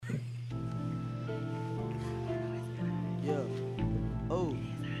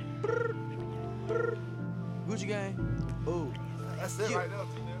Gucci gang. Oh. That's it right there,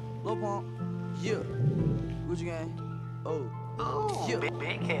 T-Nell. Lil Pump. Yeah. Gucci gang. Oh. Oh, Yeah.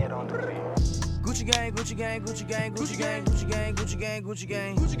 big head on the beat. Gucci gang, Gucci gang, Gucci gang, Gucci gang, Gucci gang, Gucci gang, Gucci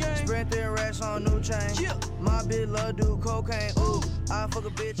gang, Gucci gang. Spread their racks on new chain. Yeah. My bitch love do cocaine. Ooh, I fuck a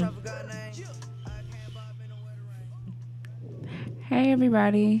bitch, I forgot name. Yeah. I can't bob in the wetter rain. Hey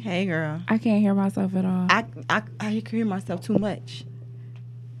everybody. Hey girl. I can't hear myself at all. I can hear myself too much.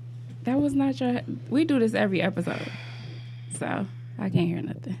 That was not your... We do this every episode. So, I can't hear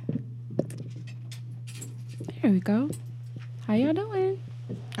nothing. There we go. How y'all doing?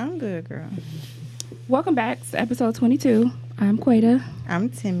 I'm good, girl. Welcome back to episode 22. I'm Queta. I'm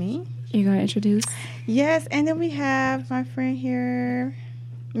Timmy. You're going to introduce? Yes, and then we have my friend here,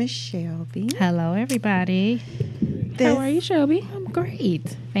 Miss Shelby. Hello, everybody. How are you, Shelby? I'm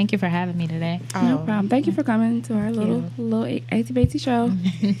great. Thank you for having me today. No problem. Thank you for coming to our little AT-Batsy show.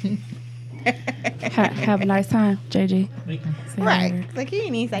 Have a nice time, JG. Right. Like, he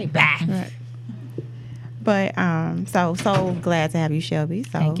didn't even say bye. Right. But, so glad to have you, Shelby.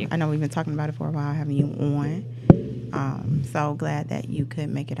 So, Thank you. I know we've been talking about it for a while, having you on. So glad that you could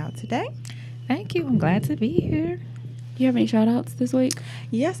make it out today. Thank you. I'm glad to be here. You have any shout outs this week?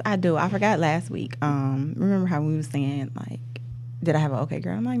 Yes, I do. I forgot last week. Remember how we were saying, like, did I have an okay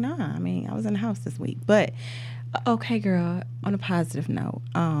girl? I'm like, nah. I mean, I was in the house this week. But, okay girl, on a positive note,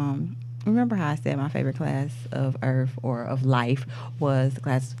 remember how I said my favorite class of Earth or of life was the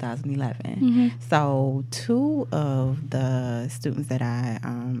class of 2011? Mm-hmm. So, two of the students that I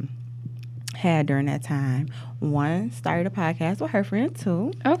had during that time, one started a podcast with her friend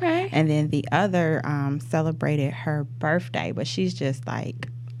too. Okay. And then the other celebrated her birthday, but she's just like,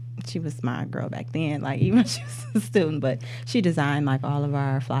 she was my girl back then, like even she was a student, but she designed like all of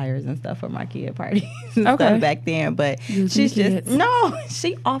our flyers and stuff for my kid parties and stuff back then. But she's just, no,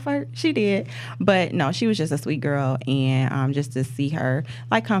 she did. But no, she was just a sweet girl. And just to see her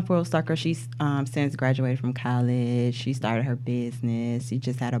like come full circle, she's since graduated from college. She started her business. She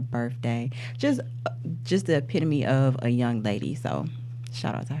just had a birthday. Just the epitome of a young lady. So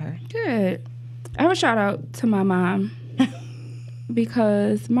shout out to her. Good. I have a shout out to my mom.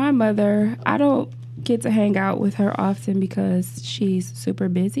 Because my mother, I don't get to hang out with her often because she's super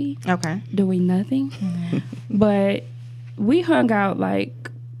busy. Okay. Doing nothing. Mm-hmm. But we hung out like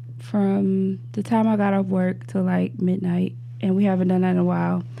from the time I got off work to like midnight, and we haven't done that in a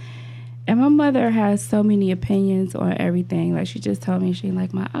while. And my mother has so many opinions on everything. Like, she just told me she didn't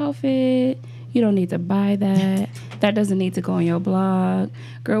like my outfit. You don't need to buy that. That doesn't need to go on your blog.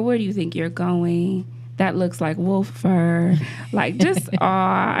 Girl, where do you think you're going? That looks like wolf fur. Like, just,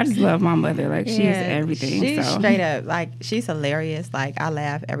 I just love my mother. Like, she's everything. She's so. straight up, like, she's hilarious. Like, I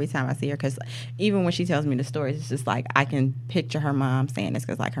laugh every time I see her because even when she tells me the stories, it's just like I can picture her mom saying this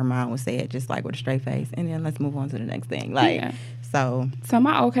because, like, her mom would say it just, like, with a straight face. And then let's move on to the next thing. Like, So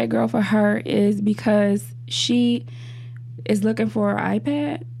my okay girl for her is because she is looking for an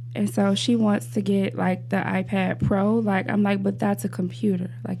iPad. And so she wants to get, like, the iPad Pro. Like, I'm like, but that's a computer.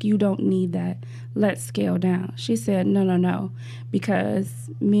 Like, you don't need that. Let's scale down. She said, no, because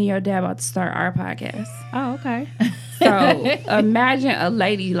me and your dad about to start our podcast. Oh, okay. So imagine a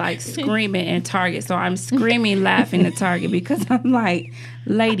lady, like, screaming in Target. So I'm screaming, laughing at Target because I'm like,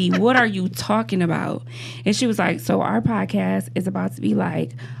 lady, what are you talking about? And she was like, so our podcast is about to be,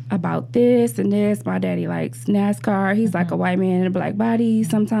 like, about this and this. My daddy likes NASCAR. He's like a white man in a black body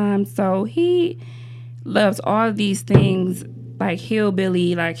sometimes. So he loves all of these things, like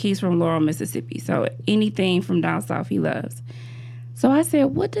hillbilly, like he's from Laurel, Mississippi. So anything from down south he loves. So I said,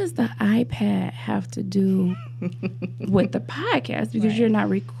 what does the iPad have to do with the podcast? Because you're not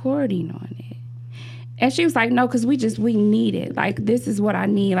recording on it. And she was like, no, because we need it. Like, this is what I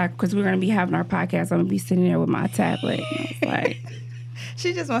need. Like, because we're going to be having our podcast. I'm going to be sitting there with my tablet. And I was like...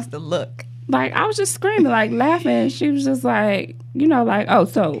 She just wants to look. Like, I was just screaming, like, laughing. She was just like, you know, like, oh,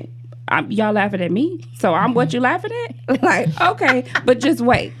 so y'all laughing at me? So I'm what you laughing at? Like, okay, but just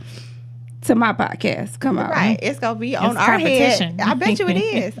wait till my podcast come out. Right. It's going to be on our head. I bet you it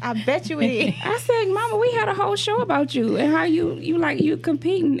is. I said, Mama, we had a whole show about you and how you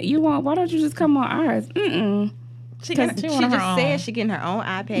competing. Why don't you just come on ours? Mm-mm. She just said she getting her own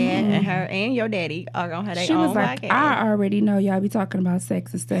iPad and her and your daddy are going to have their own podcast. She was like, I already know y'all be talking about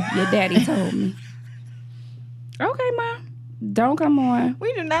sex and stuff. Your daddy told me. Okay, Mom. Don't come on.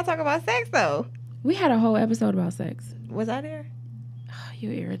 We do not talk about sex, though. We had a whole episode about sex. Was I there? Oh, you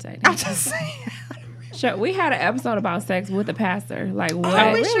irritating. I'm just saying. Sure, we had an episode about sex with the pastor. Like, what?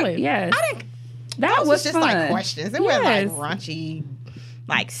 Oh, really? Yes. That was just fun. like questions. It wasn't like raunchy,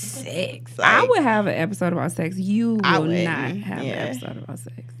 like sex. Like, I would have an episode about sex. You will not have an episode about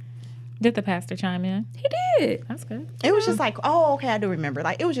sex. Did the pastor chime in? He did. That's good. It was just like, oh, okay, I do remember.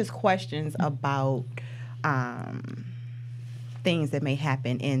 Like, it was just questions about things that may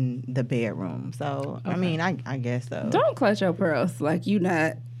happen in the bedroom. So, I mean, I guess so. Don't clutch your pearls like you're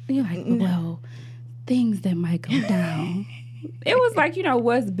like, well, things that might go down. It was like,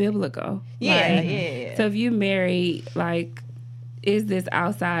 what's biblical? Yeah, Like, yeah. So if you marry, like, is this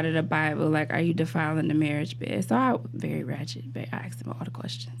outside of the Bible? Like, are you defiling the marriage bed? So I very ratchet, but I asked him all the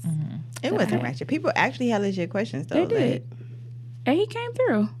questions. It wasn't ratchet. People actually had legit questions, though. They did. And he came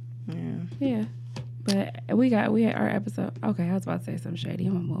through. Yeah. But we had our episode. Okay, I was about to say something shady.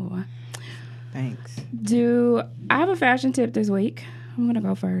 I'm going to move on. Thanks. I have a fashion tip this week? I'm going to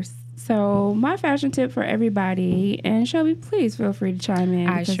go first. So my fashion tip for everybody, and Shelby, please feel free to chime in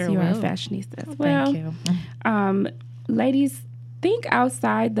because you are a fashionista as well. Thank you. Ladies, think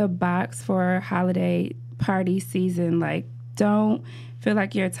outside the box for holiday party season. Like, don't feel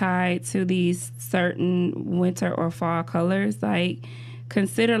like you're tied to these certain winter or fall colors. Like,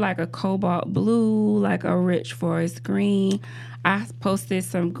 consider like a cobalt blue, like a rich forest green. I posted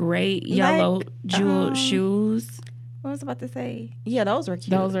some great yellow jeweled shoes. What was I about to say? Yeah, those were cute.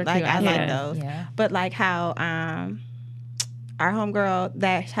 Those are like, cute. I like Yeah. those. Yeah. But like how our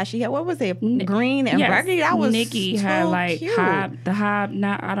homegirl, how she had, what was it? Green and burgundy. That was Nikki so had like cute. I'm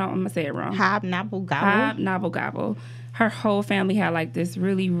gonna say it wrong. Hobnobble gobble. Hobnobble gobble. Her whole family had like this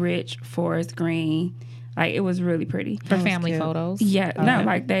really rich forest green. Like, it was really pretty. For family cute. photos. Yeah, no,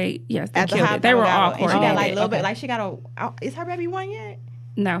 like they At killed the it. They were all And she got coordinated. like a little bit, Okay. like she got is her baby one yet?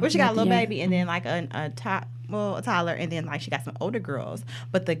 No, Well, she got a little not yet. baby and then like a toddler, and then like she got some older girls.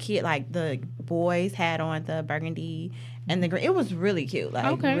 But the kid, like the boys had on the burgundy and the green. It was really cute. Like,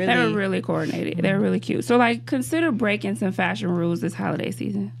 Okay. really, They were really coordinated. They were really cute. So, like, consider breaking some fashion rules this holiday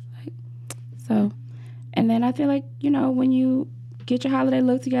season. Like, so, and then I feel like, when you get your holiday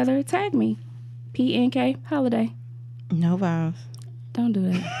look together, tag me. PNK Holiday. no vows. Don't do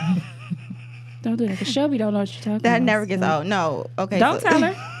that. Don't do that. Because Shelby don't know what you're talking about. That never gets so- old. No. Okay. Don't tell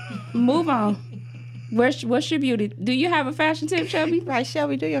her. Move on. What's your beauty? Do you have a fashion tip, Shelby? Right,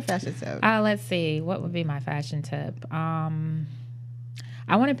 Shelby, do your fashion tip. Let's see. What would be my fashion tip? I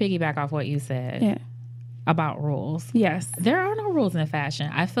want to piggyback off what you said Yeah. about rules. Yes. There are no rules in fashion.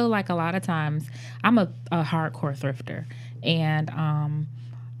 I feel like a lot of times I'm a hardcore thrifter, and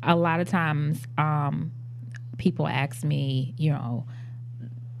a lot of times people ask me, oh,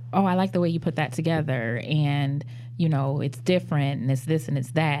 I like the way you put that together, and it's different, and it's this and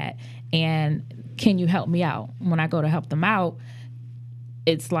it's that, and can you help me out? When I go to help them out,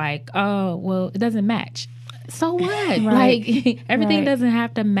 it's like, oh, well, it doesn't match. So what? Like, everything Right. doesn't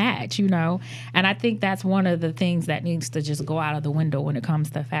have to match, And I think that's one of the things that needs to just go out of the window when it comes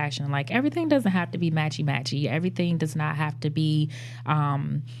to fashion. Like, everything doesn't have to be matchy-matchy. Everything does not have to be,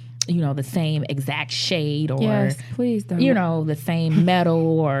 the same exact shade or, Yes, please don't. the same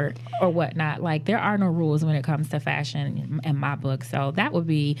metal or whatnot. Like, there are no rules when it comes to fashion in my book. So that would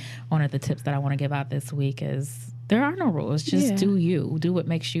be one of the tips that I want to give out this week is there are no rules. Just Yeah. do you. Do what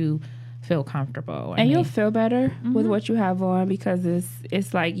makes you feel comfortable. And you'll feel better with what you have on because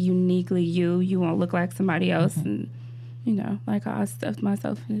it's like uniquely you. You won't look like somebody else. And, like I stuffed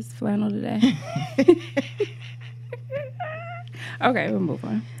myself in this flannel today. Okay, we'll move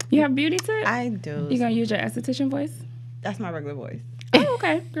on. You have beauty tips? I do. You gonna use your esthetician voice? That's my regular voice. Oh,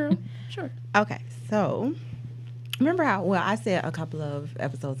 okay, girl. Sure. Okay, so remember how, I said a couple of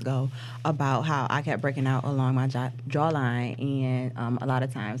episodes ago about how I kept breaking out along my jawline, and a lot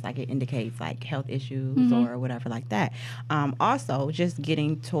of times, like, it indicates, like, health issues or whatever like that. Also, just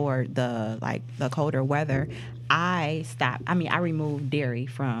getting toward the colder weather, I removed dairy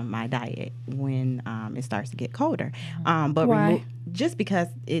from my diet when it starts to get colder. But Why? just because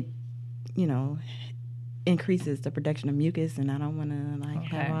it, increases the production of mucus, and I don't want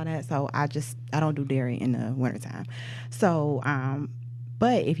to have all that. So I don't do dairy in the wintertime. So,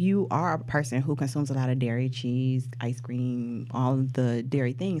 but if you are a person who consumes a lot of dairy, cheese, ice cream, all of the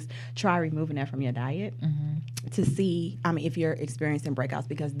dairy things, try removing that from your diet to see, if you're experiencing breakouts,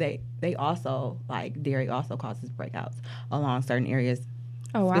 because they also, like, dairy also causes breakouts along certain areas.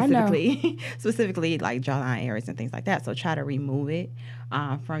 Oh, I know. Specifically like jawline areas and things like that. So try to remove it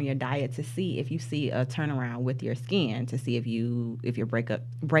from your diet to see if you see a turnaround with your skin, to see if your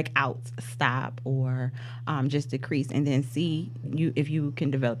breakouts stop or just decrease, and then see if you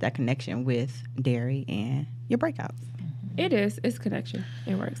can develop that connection with dairy and your breakouts. It's connection.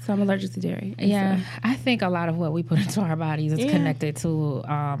 It works. So I'm allergic to dairy. Yeah, I think a lot of what we put into our bodies is connected to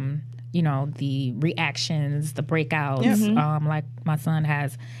the reactions, the breakouts. Like my son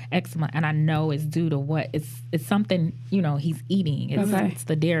has eczema, and I know it's due to what it's something he's eating. It's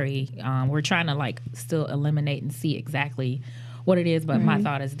the dairy. We're trying to like still eliminate and see exactly what it is, but my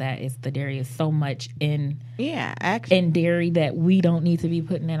thought is that the dairy is so much in dairy that we don't need to be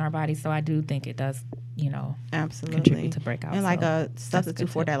putting in our body. So I do think it does absolutely contribute to breakouts. And like a substitute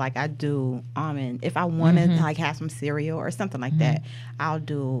for that, like I do almond. If I want to like have some cereal or something like that, I'll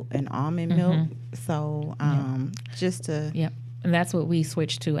do an almond milk. So just to And that's what we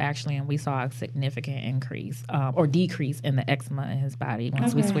switched to actually, and we saw a significant increase or decrease in the eczema in his body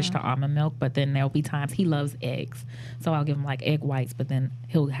once we switched to almond milk. But then there'll be times he loves eggs, so I'll give him like egg whites, but then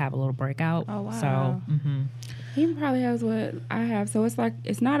he'll have a little breakout. Oh wow! So he probably has what I have. So it's like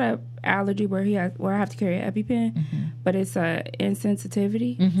it's not a allergy where I have to carry an EpiPen, but it's a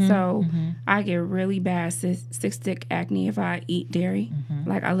insensitivity. So I get really bad cystic acne if I eat dairy.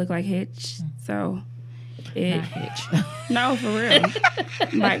 Like I look like Hitch. So. No, for real.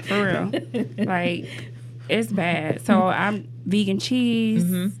 Like, for real. Like, it's bad. So, I'm vegan cheese,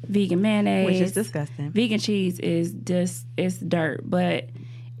 vegan mayonnaise. Which is disgusting. Vegan cheese is just, it's dirt. But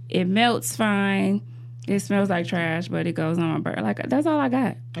it melts fine. It smells like trash, but it goes on my burger. Like, that's all I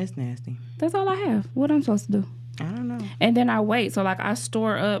got. It's nasty. That's all I have. What I'm supposed to do? I don't know. And then I wait. So, like, I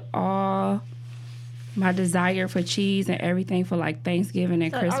store up all my desire for cheese and everything for, like, Thanksgiving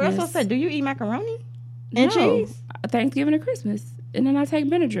and Christmas. I also said, do you eat macaroni? And cheese? Thanksgiving and Christmas. And then I take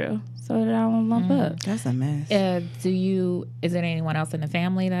Benadryl so that I won't lump up. That's a mess. Is there anyone else in the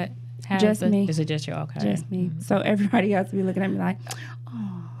family that has Just me. Is it just you? Okay. Just me. So everybody else be looking at me like,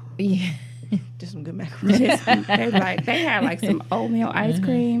 Yeah. Just some good macaroni. they had like some oatmeal ice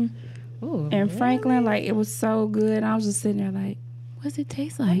cream Ooh, in Franklin. Like it was so good. And I was just sitting there like, what's it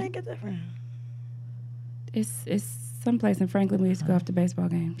taste like? Make it different. It's someplace in Franklin we used to go after baseball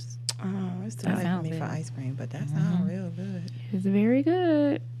games. Oh, it's too That late for sounds me for good. ice cream, but that sounds real good. It's very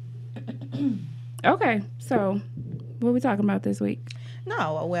good. Okay, so what are we talking about this week?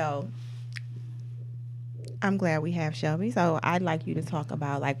 No, well, I'm glad we have Shelby. So I'd like you to talk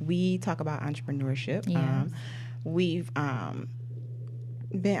about, like, we talk about entrepreneurship. Yes. We've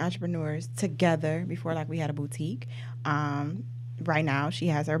been entrepreneurs together before, like we had a boutique. Right now, she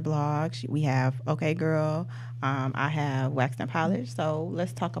has her blog. We have Okay Girl. I have Wax and Polish. So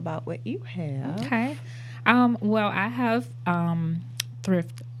let's talk about what you have. Okay. Well, I have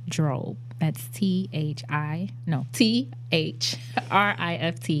Thrift Drobe. That's THRIFT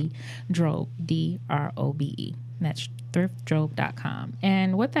Drobe, DROBE. That's thriftrobe.com.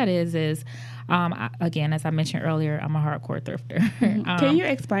 And what that is again, as I mentioned earlier, I'm a hardcore thrifter. Can you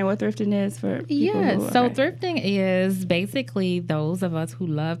explain what thrifting is for people? Yes. So thrifting is basically those of us who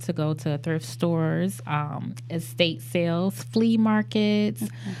love to go to thrift stores, estate sales, flea markets.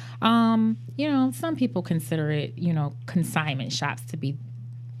 Some people consider it, consignment shops to be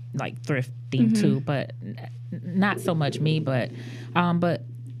like thrifting too, but not so much me, but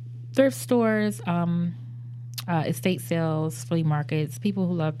thrift stores, estate sales, flea markets, people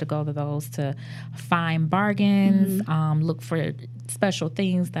who love to go to those to find bargains, look for special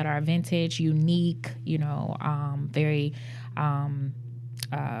things that are vintage, unique, very odd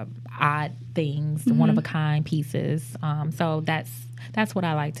things, one-of-a-kind pieces. So that's what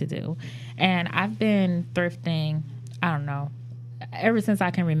I like to do. And I've been thrifting, I don't know, ever since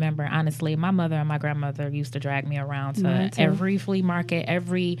I can remember. Honestly, my mother and my grandmother used to drag me around to every flea market,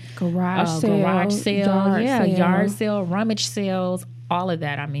 every garage sale, yard sale, rummage sales, all of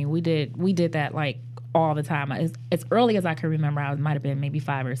that. I mean, we did that like all the time. As early as I can remember, I might have been maybe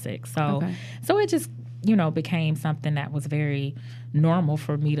 5 or 6. So it just became something that was very normal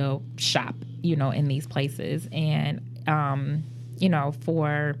for me to shop, in these places. And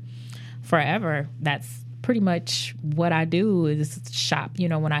for forever, that's pretty much what I do is shop.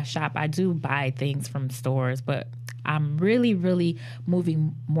 When I shop, I do buy things from stores, but I'm really, really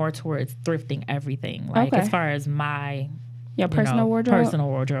moving more towards thrifting everything. Like as far as my personal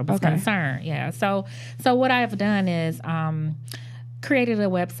wardrobe is concerned. Yeah. So what I've done is created a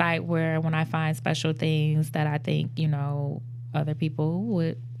website where when I find special things that I think, other people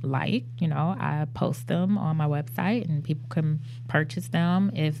would like, I post them on my website and people can purchase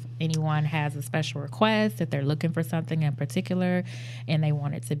them. If anyone has a special request, if they're looking for something in particular and they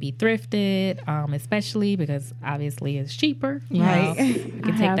want it to be thrifted, especially because obviously it's cheaper, right? I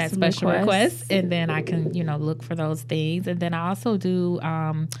can take that special request and then I can, look for those things. And then I also do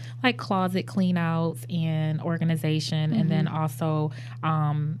like closet clean outs and organization. And then also,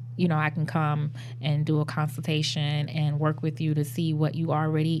 I can come and do a consultation and work with you to see what you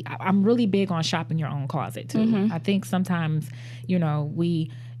already. I'm really big on shopping your own closet too. I think sometimes,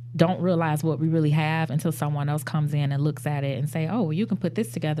 we don't realize what we really have until someone else comes in and looks at it and say, oh, well, you can put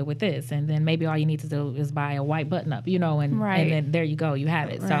this together with this. And then maybe all you need to do is buy a white button up, and then there you go, you have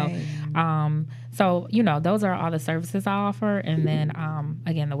it. Right. So, those are all the services I offer. And then,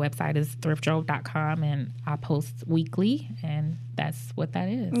 again, the website is thriftdrove.com, and I post weekly, and that's what that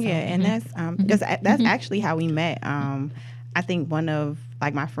is. Yeah, and that's because that's actually how we met. I think one of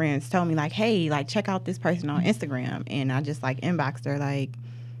like my friends told me like, hey, like check out this person on Instagram, and I just like inboxed her like,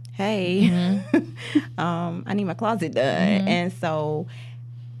 hey, I need my closet done, and so.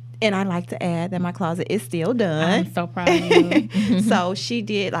 And I like to add that my closet is still done. I'm so proud of you. So she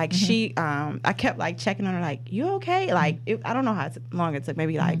did like I kept like checking on her like, you okay? Like I don't know how long it took,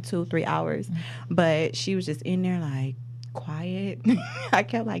 maybe like 2-3 hours, but she was just in there like quiet. I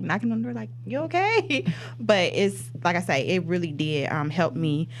kept like knocking on the door like, you okay? But it's like I say, it really did help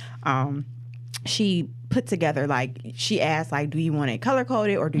me. She put together like she asked like, do you want it color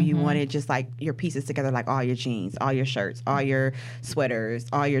coded or do you want it just like your pieces together, like all your jeans, all your shirts, all your sweaters,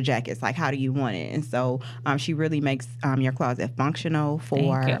 all your jackets, like how do you want it? And so she really makes your closet functional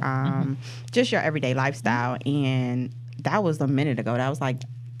for just your everyday lifestyle. And that was a minute ago. That was like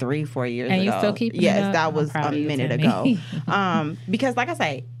 3-4 years ago. And you still keeping it up? Yes, that was a minute ago. Because like I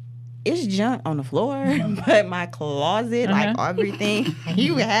say, it's junk on the floor, but my closet, like everything,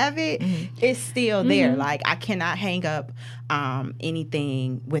 you have it, it's still there. Like I cannot hang up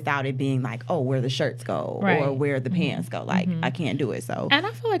anything without it being like, oh, where the shirts go or where the pants go. Like I can't do it. So, and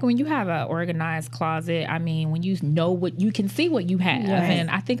I feel like when you have an organized closet, I mean, when you know what you can see what you have, and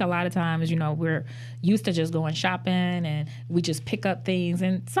I think a lot of times, we're used to just going shopping and we just pick up things,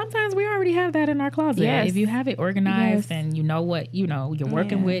 and sometimes we already have that in our closet. Yes. If you have it organized and you know what you're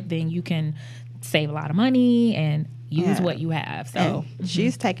working with, then you can save a lot of money and use what you have. So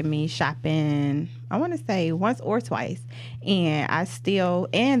she's taken me shopping, I want to say once or twice, and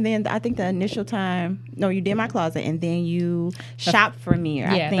then I think the initial time, no, you did my closet and then you shopped for me.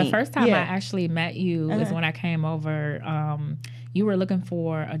 I think. The first time I actually met you is when I came over. You were looking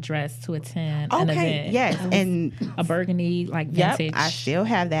for a dress to attend an event. Yes, and a burgundy like vintage. I still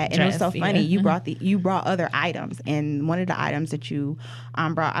have that, and it was so funny. You brought other items, and one of the items that you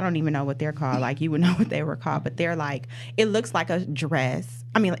brought, I don't even know what they're called. Like you would know what they were called, but they're like, it looks like a dress.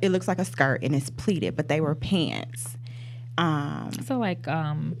 I mean, it looks like a skirt and it's pleated, but they were pants. So like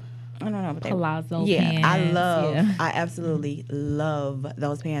I don't know what palazzo pants. I I absolutely love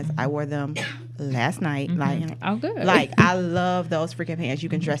those pants. I wore them last night. Like, oh, good. Like I love those freaking pants. You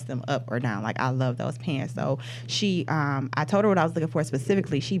can dress them up or down. Like I love those pants. So she, I told her what I was looking for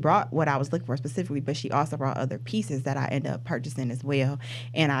specifically. She brought what I was looking for specifically, but she also brought other pieces that I ended up purchasing as well.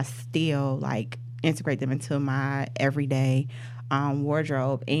 And I still like integrate them into my everyday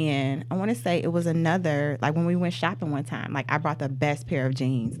wardrobe. And I want to say it was another, like when we went shopping one time, like I brought the best pair of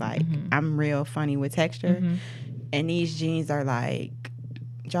jeans. Like I'm real funny with texture, and these jeans are like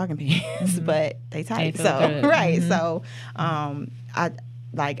jogging pants, but they tight. So so I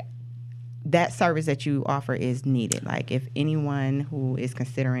like that service that you offer is needed. Like if anyone who is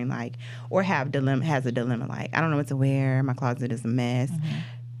considering like or has a dilemma, like I don't know what to wear, my closet is a mess,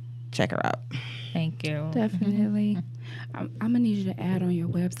 check her out. Thank you. Definitely. I'm gonna need you to add on your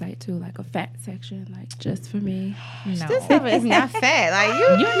website too, like a fat section, like just for me. No. This stuff is not fat.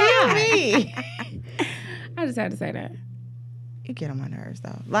 Like you're not me. I just had to say that. You get on my nerves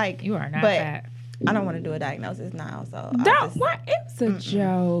though. Like You are not but fat. I don't want to do a diagnosis now. So What? It's a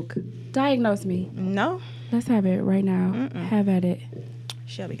joke. Diagnose me. No, Let's have it right now. Have at it.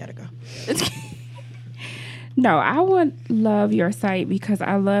 Shelby gotta go. No, I would love your site because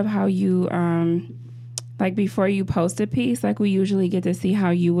I love how you, like before you post a piece, like we usually get to see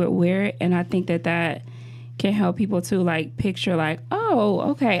how you would wear it. And I think that can help people to like picture like, oh,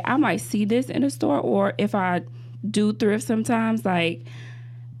 okay, I might see this in a store. Or if I do thrift sometimes, like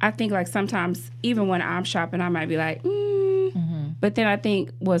I think like sometimes even when I'm shopping, I might be like, But then I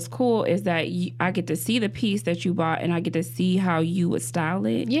think what's cool is that I get to see the piece that you bought and I get to see how you would style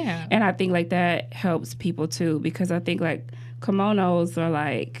it. Yeah. And I think like that helps people too, because I think like kimonos are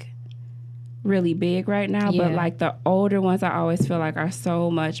like really big right now, but like the older ones I always feel like are so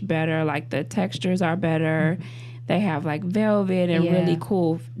much better. Like the textures are better. They have like velvet and really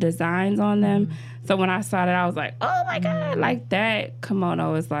cool designs on them. So when I saw that, I was like, oh my God, like that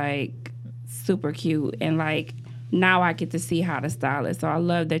kimono is like super cute. And like, now I get to see how to style it. So I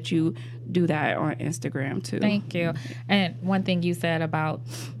love that you do that on Instagram too. Thank you. And one thing you said about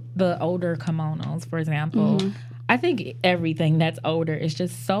the older kimonos, for example, I think everything that's older is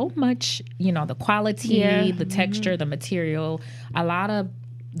just so much, the quality, the texture, the material. A lot of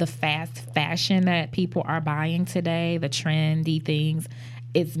the fast fashion that people are buying today, the trendy things,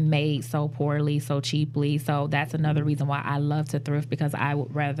 it's made so poorly, so cheaply. So that's another reason why I love to thrift, because I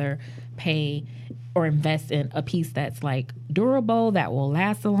would rather pay or invest in a piece that's like durable, that will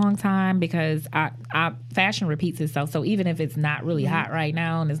last a long time, because I fashion repeats itself. So even if it's not really hot right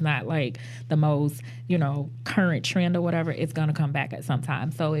now and it's not like the most, current trend or whatever, it's going to come back at some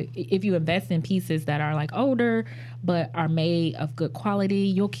time. So if you invest in pieces that are like older but are made of good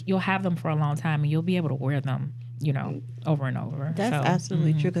quality, you'll have them for a long time and you'll be able to wear them, over and over. That's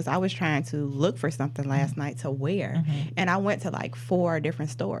absolutely true, because I was trying to look for something last night to wear, and I went to like 4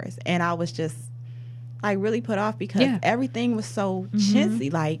 different stores, and I was just like really put off because everything was so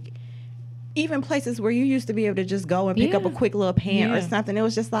chintzy. Like even places where you used to be able to just go and pick up a quick little pant or something, it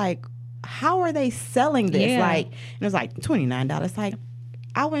was just like, how are they selling this? Like, and it was like $29. Like,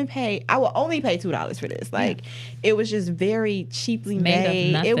 I will only pay $2 for this. Like, it was just very cheaply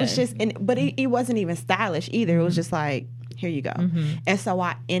made. It was just, but it wasn't even stylish either. It was just like, here you go. And so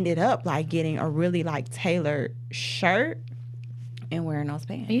I ended up like getting a really like tailored shirt and wearing those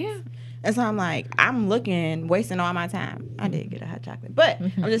pants. Yeah. And so I'm like, wasting all my time. I did get a hot chocolate. But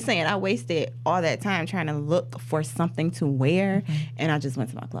I'm just saying, I wasted all that time trying to look for something to wear. And I just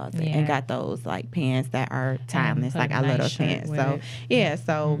went to my closet and got those like pants that are timeless. Like, I love those pants. So,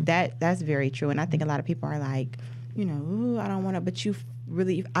 so that's very true. And I think a lot of people are like, ooh, I don't want to, but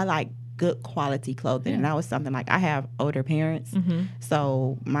I like good quality clothing. And that was something like, I have older parents,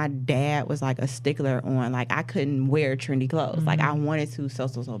 so my dad was like a stickler on like, I couldn't wear trendy clothes. Like, I wanted to so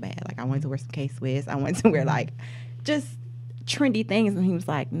bad. Like, I wanted to wear some K-Swiss. I wanted to wear like just trendy things, and he was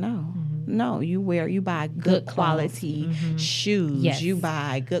like, no, you buy good quality shoes, you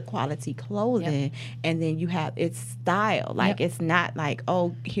buy good quality clothing, and then it's style. Like, it's not like,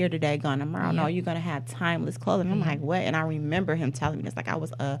 oh, here today, gone tomorrow. No, you're gonna have timeless clothing. I'm like, what? And I remember him telling me this. Like, I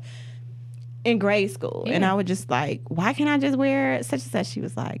was in grade school, and I would just like, why can't I just wear such and such? She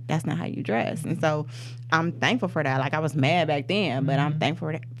was like, that's not how you dress. And so I'm thankful for that. Like, I was mad back then, but I'm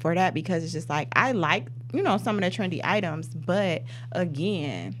thankful for that, because it's just like, I like, some of the trendy items, but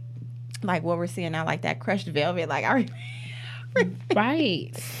again, like what we're seeing now, like that crushed velvet, like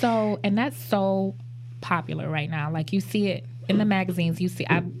right. So, and that's so popular right now. Like, you see it in the magazines, you see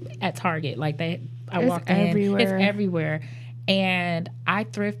at Target, like I walked in, it's everywhere. And I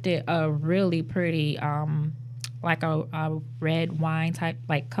thrifted a really pretty, like a red wine type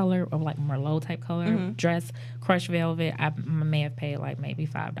like color, or like Merlot type color dress, crushed velvet. I may have paid like maybe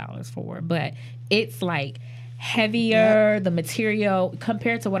 $5 for it, but it's like heavier, the material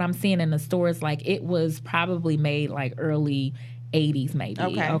compared to what I'm seeing in the stores. Like, it was probably made like early 80s maybe.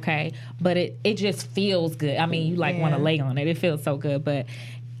 Okay. But it just feels good. I mean, you like want to lay on it. It feels so good. But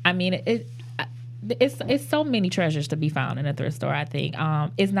I mean, it's so many treasures to be found in a thrift store, I think.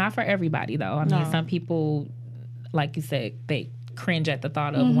 It's not for everybody, though. I mean, some people, like you said, they cringe at the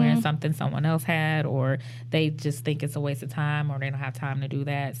thought of wearing something someone else had, or they just think it's a waste of time, or they don't have time to do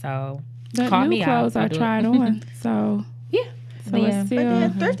that. So call me out. Clothes are tried on. So but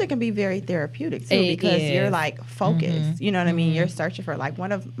thrifting can be very therapeutic too, because you're like focused. You know what I mean? You're searching for like,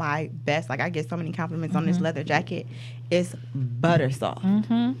 one of my best, like I get so many compliments on this leather jacket. It's butter soft.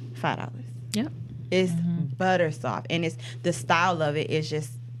 $5. Yep. It's butter soft, and it's the style of it is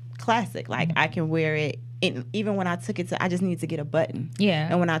just classic. Like, I can wear it. And even when I took it I just needed to get a button. Yeah.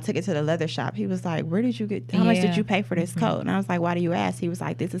 And when I took it to the leather shop, he was like, how much did you pay for this coat? And I was like, why do you ask? He was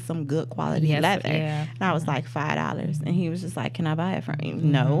like, this is some good quality leather. Yeah. And I was like, $5. And he was just like, can I buy it from you?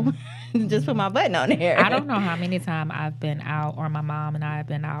 No. Just put my button on there. I don't know how many times I've been out, or my mom and I have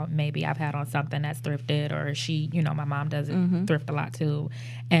been out. Maybe I've had on something that's thrifted, or she, my mom does it thrift a lot too.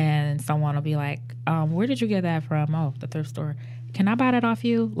 And someone will be like, where did you get that from? Oh, the thrift store. Can I buy that off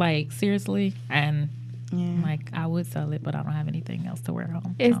you? Like, seriously? And like, I would sell it, but I don't have anything else to wear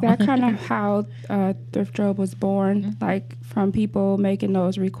home. Is that kind of how Thrift Drove was born? Like, from people making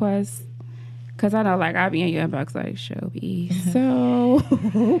those requests? Because I know, like, I'll be in your inbox like, Shelby, so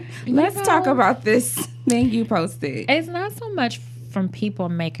let's talk about this thing you posted. It's not so much from people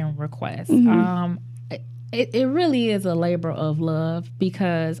making requests. It really is a labor of love,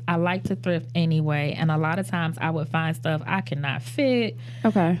 because I like to thrift anyway, and a lot of times I would find stuff I cannot fit.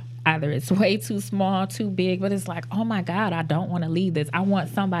 Okay. Either it's way too small, too big, but it's like, oh my God, I don't want to leave this. I want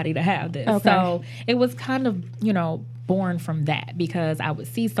somebody to have this. Okay. So it was kind of, born from that, because I would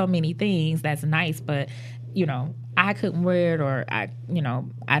see so many things that's nice, but, I couldn't wear it, or I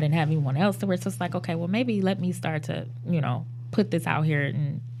didn't have anyone else to wear it. So it's like, okay, well, maybe let me start to, put this out here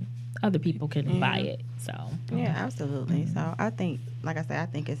and other people can buy it. So yeah, absolutely. So I think, like I said, I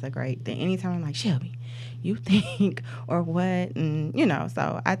think it's a great thing. Anytime I'm like, Shelby, you think or what, and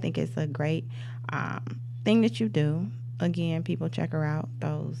so I think it's a great thing that you do. again, people check her out.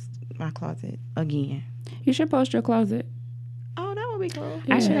 My closet again. You should post your closet. Oh, that would be cool.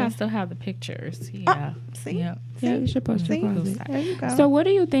 Actually, Yeah. I still have the pictures. Yeah. See? Yep. Yeah, you should post your See? closet. There you go. So what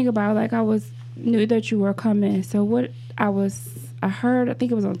do you think about, like, knew that you were coming. So I heard, I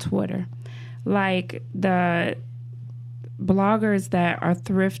think it was on Twitter, like the bloggers that are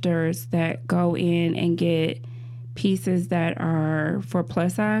thrifters that go in and get pieces that are for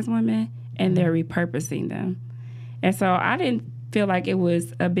plus size women and they're repurposing them. And so I didn't feel like it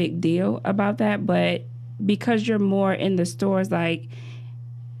was a big deal about that, but because you're more in the stores, like,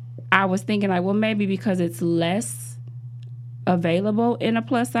 I was thinking, like, well, maybe because it's less available in a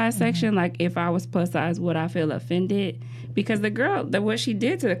plus size section, like, if I was plus size, would I feel offended? Because the girl, what she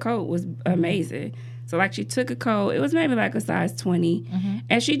did to the coat was amazing. So, like, she took a coat, it was maybe like a size 20,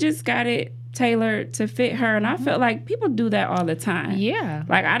 and she just got it tailored to fit her. And I felt like people do that all the time. Yeah.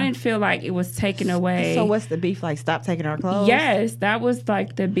 Like, I didn't feel like it was taken away. So what's the beef? Like, stop taking our clothes? Yes, that was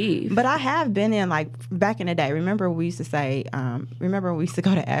like the beef. But I have been in, like, back in the day. Remember we used to say, remember we used to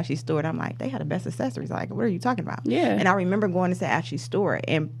go to Ashley's store, and I'm like, they had the best accessories. Like, what are you talking about? Yeah. And I remember going to Ashley's store,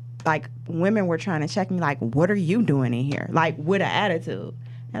 and, like, women were trying to check me, like, what are you doing in here? Like, with an attitude.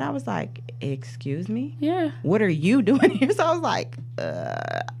 And I was like, excuse me? Yeah. What are you doing here? So I was like,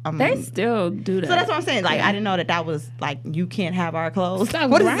 They still do that. So that's what I'm saying. Like, I didn't know that was, like, you can't have our clothes. So,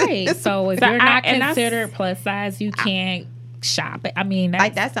 What is right. this? So if So you're not and that's- considered plus size, you can't shop it. I mean, that's,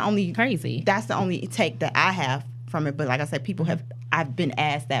 Like, that's the only crazy. That's the only take that I have from it. But like I said, I've been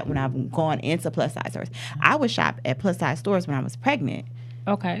asked that when I've gone into plus size stores. I would shop at plus size stores when I was pregnant.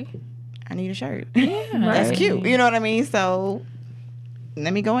 Okay. I need a shirt. Yeah. That's Right. cute. You know what I mean? So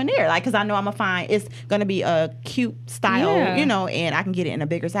let me go in there, like, because I know I'm gonna find it's gonna be a cute style, Yeah. you know, and I can get it in a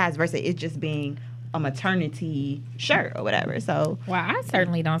bigger size versus it just being a maternity shirt or whatever. So Well, I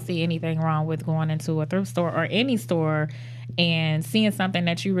certainly don't see anything wrong with going into a thrift store or any store and seeing something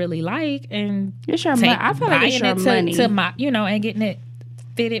that you really like and It's your money. I feel like it's buying your money. to my, and getting it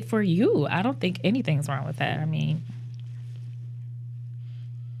fitted for you. I don't think anything's wrong with that. I mean,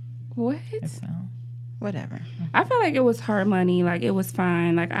 What? so. whatever. I feel like it was her money. Like, it was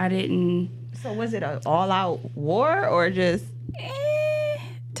fine. Like, I didn't. So was it an all out war or just?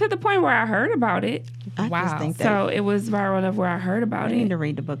 To the point where I heard about it. I Wow. just think that So it was viral enough where I heard about I need it. to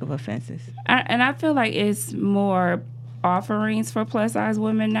read the book of offenses. And I feel like it's more offerings for plus size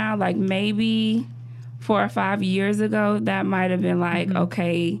women now. Like, maybe 4 or 5 years ago, that might have been like,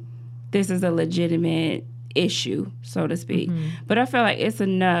 okay, this is a legitimate issue, so to speak. But I feel like it's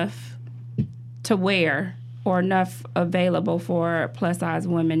enough to wear or enough available for plus size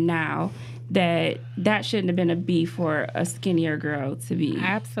women now that shouldn't have been a beef for a skinnier girl to be.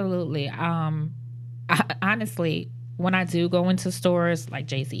 Absolutely. Honestly, when I do go into stores like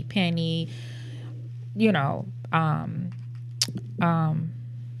JCPenney,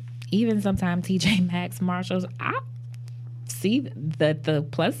 even sometimes TJ Maxx, Marshalls, I see that the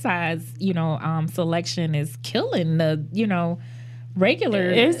plus size, selection is killing the, regular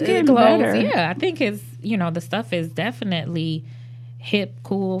It's getting clothes. better. Yeah, I think it's, the stuff is definitely hip,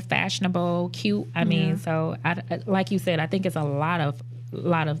 cool, fashionable, cute. I mean, so like you said, I think it's a lot of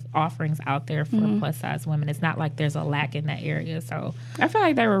offerings out there for plus size women. It's not like there's a lack in that area. So I feel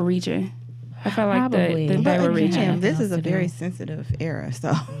like they were reaching. I felt like Probably. they But were again, reaching. this is a else to very do. sensitive era,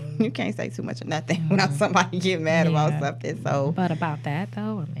 so you can't say too much of nothing without somebody get mad about Yeah. something. So but about that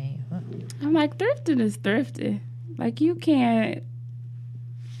though, I mean, I'm like, thrifting is thrifting. Like, you can't.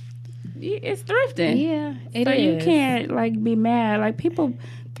 It's thrifting. yeah, it So you is. can't, like, be mad. Like, people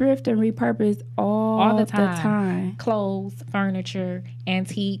thrift and repurpose all the the time. time. Clothes, furniture,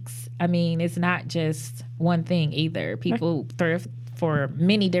 antiques. I mean, it's not just one thing either. People thrift for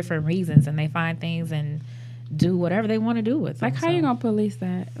many different reasons, and they find things and do whatever they want to do with them. Like, how so. you gonna police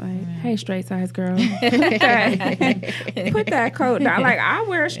that? Like, hey, straight size girl, put that coat down. Like, I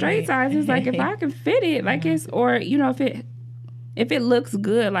wear straight sizes. Like, if I can fit it, like, it's, or, if it looks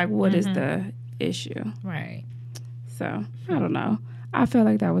good, like, what is the issue? Right. So, I don't know. I feel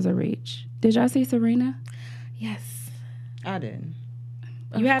like that was a reach. Did y'all see Serena? Yes. I didn't.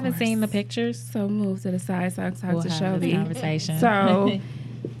 You haven't course. seen the pictures? So move to the side so I can We'll talk to have this Shelby. conversation. So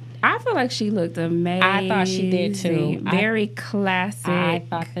I feel like she looked amazing. I thought she did too. Very classic. I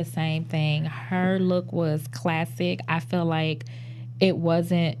thought the same thing. Her look was classic. I feel like it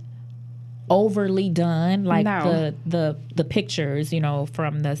wasn't overly done. Like No. the pictures,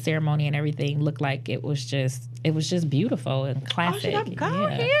 from the ceremony and everything looked like it was just beautiful and classic.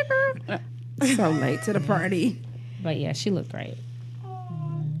 Yeah. So late to the party. But yeah, she looked great.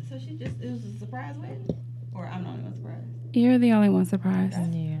 So it was a surprise wedding, or I'm not even surprised. You're the only one surprised.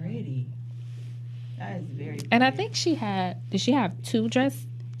 Yeah. Pretty. That is very. And I think did she have 2 dress?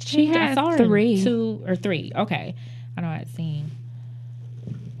 She I had saw her in 3. 2 or 3. Okay. I know I'd seen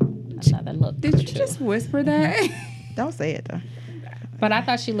another look. Did or you 2. just whisper that? Don't say it though. But I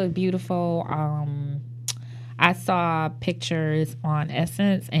thought she looked beautiful. I saw pictures on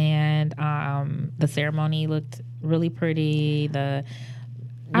Essence, and the ceremony looked really pretty.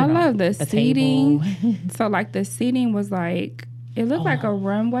 I love the seating. table. So like the seating was like, it looked like a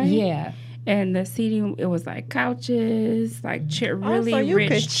runway. Yeah. And the seating, it was like couches, like really so you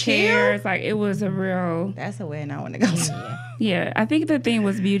could rich chill? chairs. Like it was a real, That's a wedding I want to go to. yeah. I think the thing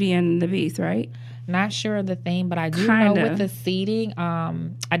was Beauty and the Beast, right? Not sure of the theme, but I do know Kinda. with the seating,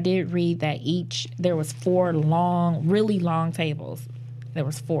 I did read that there was 4 really long tables. There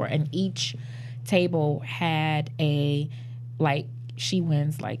was 4, and each table had she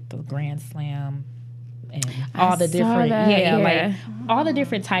wins like the Grand Slam and all the saw different, that, like all the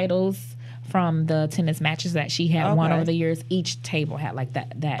different titles from the tennis matches that she had won Okay. over the years. Each table had like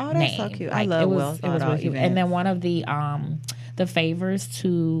that Oh, name. that's so cute. I Like, love it was well-thought-out really cute. events. And then one of the favors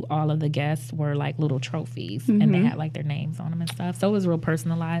to all of the guests were like little trophies, and they had like their names on them and stuff. So it was real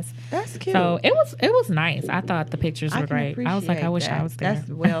personalized. That's cute. So it was nice. I thought the pictures were great. I was like, I wish I was there. That's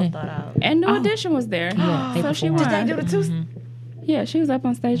well thought out. And New Edition was there. Yeah, they so she performed. won. Did they do the 2? Yeah, she was up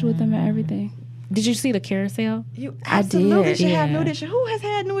on stage with them and everything. Did you see the carousel? You I absolutely did, should have yeah. New Edition. Who has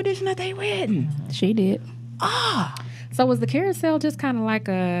had New Edition at their wedding? She did. So was the carousel just kind of like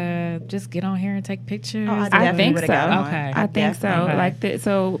just get on here and take pictures? Oh, I definitely think would've so. got one. Okay. I think so. Okay. Like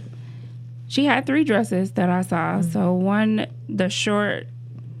so she had 3 dresses that I saw. So one, the short,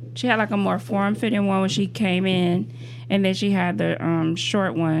 she had like a more form-fitting one when she came in, and then she had the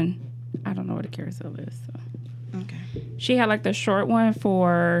short one. I don't know what a carousel is. So. Okay. She had like the short one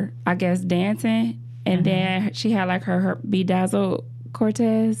for, I guess, dancing, and then she had like her bedazzled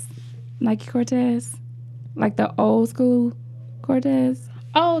Cortez, Nike Cortez, like the old school Cortez.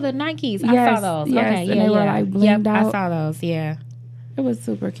 Oh, the Nikes. I Yes, saw those. yes, Okay, and yeah, they were, yeah. like, blinged I out. saw those. Yeah. It was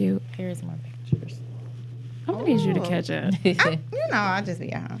super cute. Here's more pictures. I'm gonna need you to Oh. catch up. You know, I just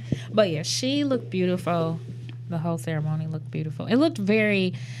be at home. But yeah, she looked beautiful. The whole ceremony looked beautiful. It looked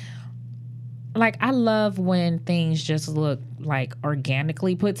very like, I love when things just look like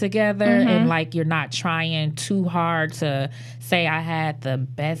organically put together and like you're not trying too hard to say I had the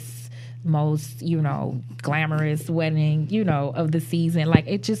best, most, glamorous wedding, of the season. Like,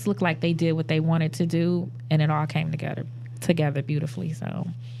 it just looked like they did what they wanted to do, and it all came together beautifully. So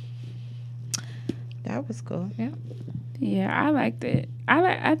That was cool. Yeah, I liked it.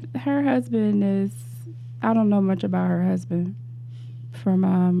 Her husband is. I don't know much about her husband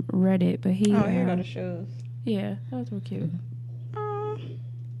from Reddit, but he. Oh, here go the shoes. Yeah, those were cute.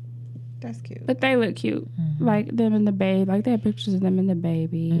 That's cute. But they look cute, like them and the babe. Like they had pictures of them and the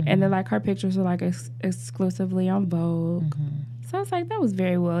baby, and then like her pictures were like exclusively on Vogue. So I was like, that was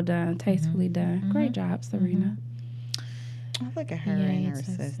very well done, tastefully done. Great job, Serena. Oh, look at her Yeah, and her it's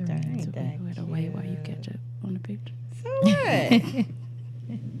so sister. Serena. Ain't that Wait, wait while you cute? catch up on the picture. So what?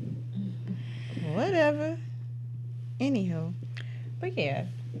 Whatever. Anywho, but yeah,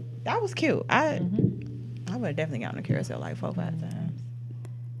 that was cute. I would have definitely gotten a carousel like 4 or 5 times.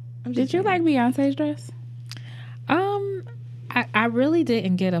 I'm Did just you saying. like Beyonce's dress? I really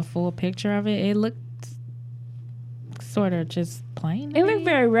didn't get a full picture of it. It looked sort of just plain. to It me. looked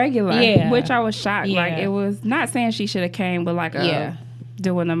very regular, Yeah. which I was shocked. Like Yeah. it was not saying she should have came with like a Yeah.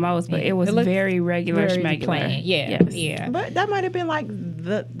 doing the most, but Yeah. it was It looked very regular, very schmegular. plain. Yeah, Yes. yeah. But that might have been like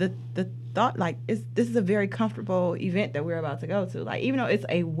the thought. Like, this is a very comfortable event that we're about to go to. Like, even though it's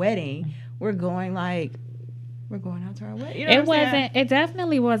a wedding, we're going out to our wedding. You know It what I'm saying? wasn't. It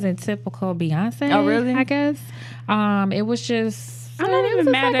definitely wasn't typical Beyonce. Oh, really? I guess. It was just. I'm not it was even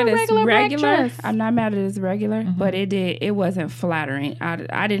just mad like that a it's black regular. dress. I'm not mad that it's regular, but it wasn't flattering.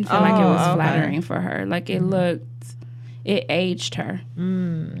 I didn't feel like it was okay. flattering for her. Like it aged her.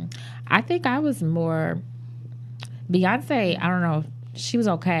 I think I was more Beyonce. I don't know. She was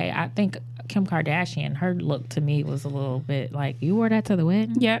okay. I think Kim Kardashian, her look to me was a little bit like, you wore that to the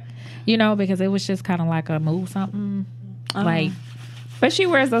wedding? Yep. Because it was just kind of like a move something. Like, But she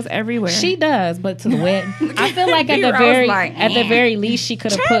wears those everywhere. she does, but to the wedding, I feel like B-Rose like, at the very least she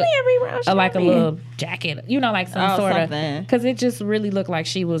could have put Charlie everywhere. like a little jacket, like some sort of, something. because it just really looked like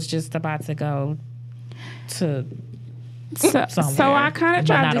she was just about to go to. So somewhere, I kind of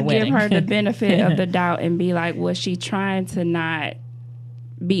but tried not to a give wedding. her the benefit of the doubt and be like, was she trying to not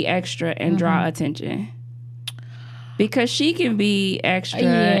be extra and draw attention? Because she can be extra,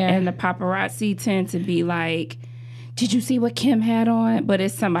 and the paparazzi tend to be like, did you see what Kim had on? But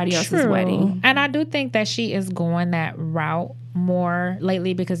it's somebody else's wedding. And I do think that she is going that route more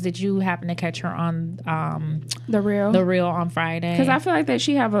lately? Because did you happen to catch her on The Real. The Real on Friday? Because I feel like that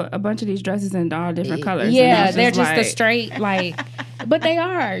she have a bunch of these dresses in all different colors. and Yeah, it's they're just like, the straight like, but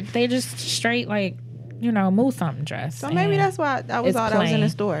they're just straight like, you know, move something dress. So maybe that's why that was it's all that was in the plain.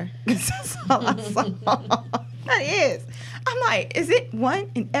 store. That's all I saw. That is. I'm like, is it one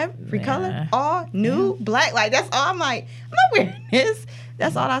in every color? All new, black? Like, that's all. I'm like, I'm not wearing this.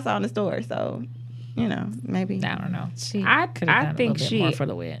 That's all I saw in the store. So, you know, maybe. I don't know. She I could have done think a little bit more for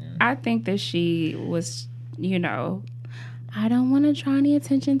the wedding. I think that she was, you know, I don't want to draw any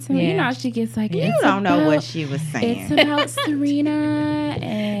attention to me. You Yeah. know, how she gets like, You it's don't know about- what she was saying. It's about Serena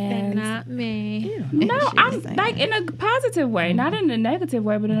and me. no, She was I'm saying. like in a positive way, not in a negative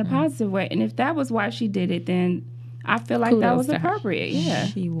way, but in a positive way. And if that was why she did it, then I feel like that Kudos was to her. appropriate. Yeah,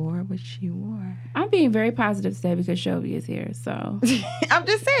 She wore what she wore. I'm being very positive today because Shelby is here. So I'm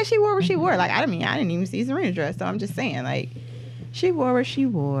just saying she wore what she wore. Like, I didn't even see Serena's dress. So I'm just saying, like, she wore what she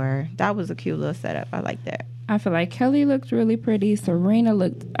wore. That was a cute little setup. I like that. I feel like Kelly looked really pretty. Sierra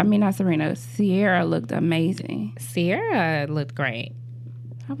looked amazing. Sierra looked great.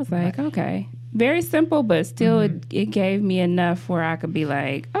 I was like, okay. Very simple, but still it gave me enough where I could be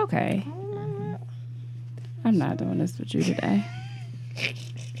like, okay, I'm not doing this with you today.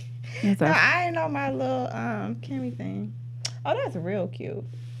 That's No, a- I ain't know my little Kimmy thing. Oh, that's real cute.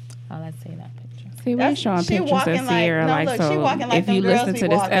 Oh, let's see that picture. See, we're That's- showing she pictures walking of like- Sierra. no, Like, look, she so walking like if them you girls listen be to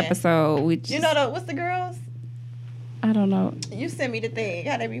this walking. episode, we just, You know what's the girls? I don't know. You sent me the thing.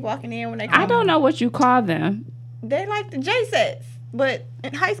 How they be walking in when they come. I don't know what you call them. They like the J sets, but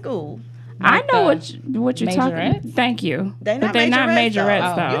in high school. I know the what you're talking. majorettes? Thank you. They But they're not majorettes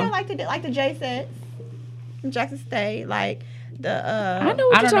You though. don't like the J sets. In Jackson State, like the I know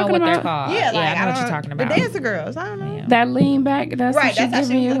what I you're don't know talking what they're about. called. yeah, like I know what don't you're talking about. The dancer girls. I don't know. Yeah. That lean back. That's Right, what that's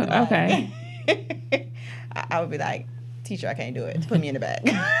how you she give was me. looking like. Okay. I would be like, teacher, I can't do it. Put me in the back.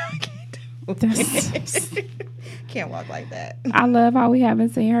 That's- Can't walk like that. I love how we haven't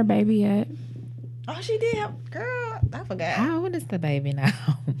seen her baby yet. Oh, she did. Girl, I forgot. How old is the baby now?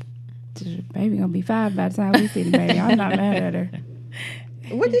 The baby gonna be 5 by the time we see the baby. I'm not mad at her.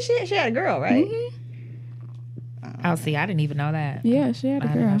 What did she? She had a girl, right? Oh, see, I didn't even know that. Yeah, she had a I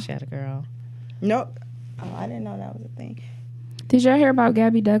didn't know girl. she had a girl. Nope. Oh, I didn't know that was a thing. Did y'all hear about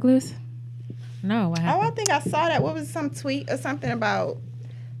Gabby Douglas? No, what Oh, happened? I think I saw that. What was some tweet or something about?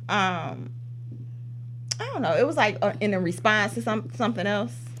 I don't know. It was like in a response to something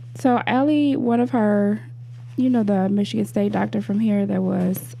else. So Ellie, one of her, you know, the Michigan State doctor from here that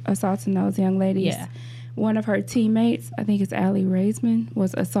was assaulting those young ladies. Yeah. One of her teammates, I think it's Allie Raisman,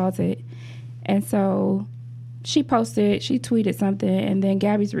 was assaulted, and so she tweeted something, and then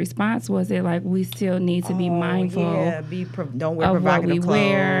Gabby's response was it like we still need to be mindful Yeah, don't wear of what provocative we clothes.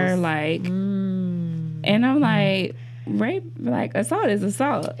 wear, like. And I'm like, rape, like assault is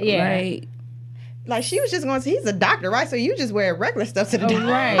assault. Yeah. Like she was just going to. He's a doctor, right? So you just wear regular stuff to the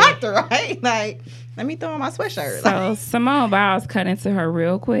right. doctor, right? Like, let me throw on my sweatshirt. So Simone Biles cut into her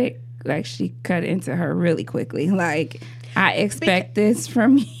real quick. Like she cut into her really quickly. Like I expect this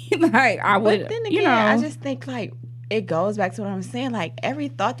from you. Like I would, But then again, you know. I just think like it goes back to what I'm saying. Like every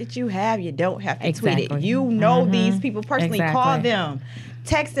thought that you have, you don't have to tweet it. Exactly. You know these people personally. Call Exactly. them,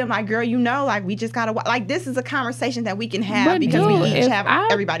 text them. Like, girl, you know, like we just gotta like this is a conversation that we can have But because dude, we each if have I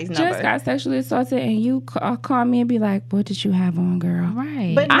everybody's just number. got sexually assaulted and you call me and be like, "What did you have on, girl?"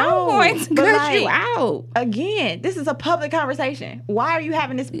 Right. But no, I'm going to but cut you like, out. Again, this is a public conversation. Why are you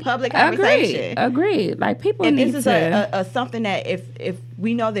having this public Agreed. conversation? Agreed. Like people If need this is to. a something that if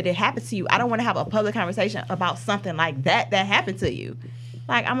we know that it happens to you, I don't want to have a public conversation about something like that happened to you.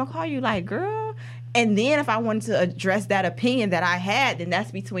 Like I'm gonna call you like, girl, and then if I wanted to address that opinion that I had, then that's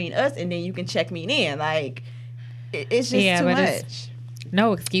between us, and then you can check me in. Like it's just too but much. it's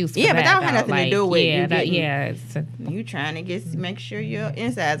no excuse for Yeah, but that don't have though. nothing to do with yeah, you getting- it's You trying to make sure your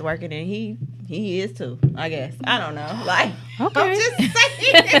inside's working, and he is too. I guess I don't know. Like Okay. I'm just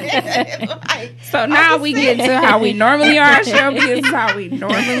saying. Like, So now just we saying. get to how we normally are, Shelby. This is how we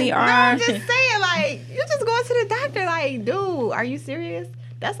normally No, are. I'm just saying, like, you're just going to the doctor, like, dude, are you serious?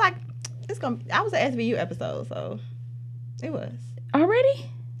 That's like, it's gonna. I was an SVU episode, so it was. Already?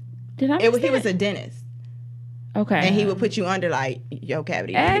 Did I? He miss was that? a dentist, Okay. and he would put you under like your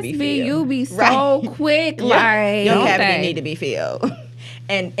cavity need to be SB, you filled. be so Right. quick, Your- like your don't cavity they? need to be filled.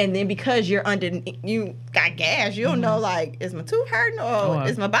 And then because you're under, you got gas, you don't know like is my tooth hurting or Oh.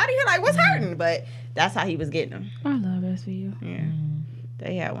 is my body hurt? Like what's hurting? But that's how he was getting them. I love SVU. Yeah,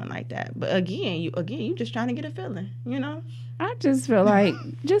 they had one like that. But again, you just trying to get a feeling, you know? I just feel like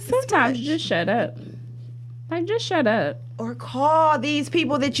just sometimes just shut up. Like, just shut up. Or call these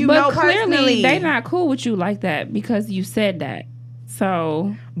people that you But know clearly, personally. they not cool with you like that because you said that.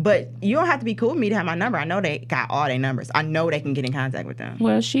 So, But you don't have to be cool with me to have my number. I know they got all their numbers. I know they can get in contact with them.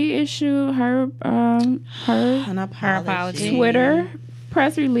 well, she issued her An apology. Twitter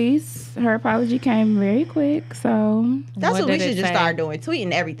press release. Her apology came very quick. So That's what we did it should just say? start doing.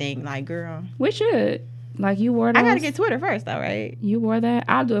 Tweeting everything. Like, girl. we should. Like, you wore those. I got to get Twitter first, though, right? You wore that.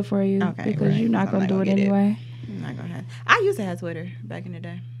 I'll do it for you. Okay, because right. you're not I'm going to not do gonna it get it. anyway. I'm not going to have. I used to have Twitter back in the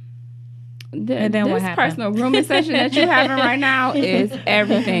day. And then what this happened? personal grooming session that you're having right now is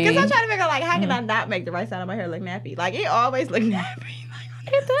everything. Because I'm trying to figure out, like, how can I not make the right side of my hair look nappy? Like, it always look nappy.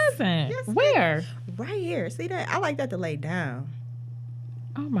 Like, It doesn't. Yes, Where? right here. See that? I like that to lay down.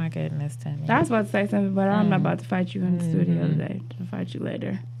 Oh my goodness, Tammy. I was about to say something, but I'm not about to fight you in the studio today. I'll fight you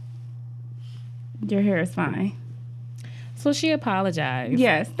later. Your hair is fine. So she apologized.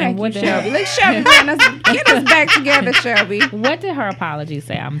 Yes, thank you, what did Shelby. her- Look, Shelby, get us back together, Shelby. What did her apology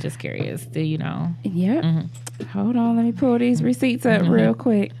say? I'm just curious. Do you know? Yep. Mm-hmm. Hold on, let me pull these receipts up real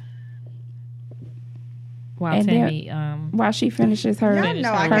quick While And then- Tammy, while she finishes her. Y'all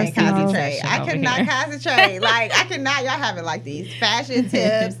know I can't personal- concentrate. I over cannot here. concentrate. Like, I cannot. Y'all having, like, these fashion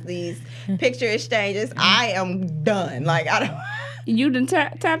tips, these picture exchanges. I am done. Like, I don't. You done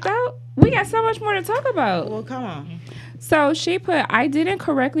tapped out? We got so much more to talk about. Well, come on. So she put, I didn't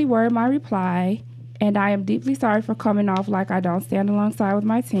correctly word my reply, and I am deeply sorry for coming off like I don't stand alongside with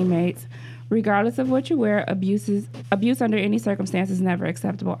my teammates. Regardless of what you wear, abuse under any circumstance is never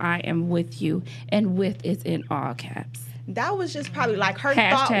acceptable. I am with you. And with is in all caps. That was just probably like her Hashtag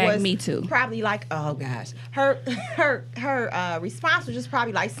thought was me too. probably like, oh gosh, her response was just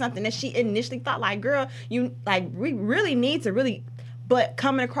probably like something that she initially thought like, girl, you like we really need to really, but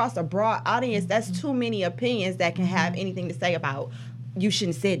coming across a broad audience, that's too many opinions that can have anything to say about you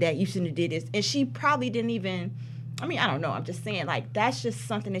shouldn't have said that, you shouldn't have did this, and she probably didn't even. I mean, I don't know. I'm just saying, like, that's just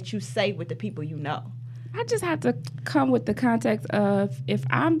something that you say with the people you know. I just have to come with the context of if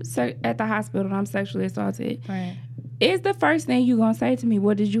I'm at the hospital and I'm sexually assaulted, right. is the first thing you gonna say to me,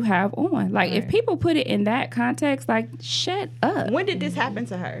 what did you have on? Like, if Right. people put it in that context, like, shut up. When did this happen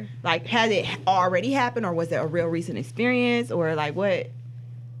to her? Like, has it already happened, or was it a real recent experience, or like what?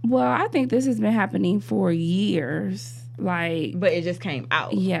 Well, I think this has been happening for years. Like, But it just came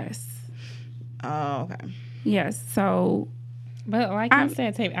out. yes. Oh, okay. Yes. So, But like I'm- you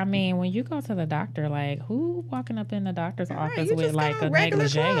said, Tammy, I mean, when you go to the doctor, like, who walking up in the doctor's office you with just like got a on regular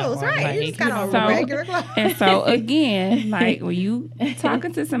negligee clothes, on? right? Like, You just got on So- regular clothes. and so again, like, when you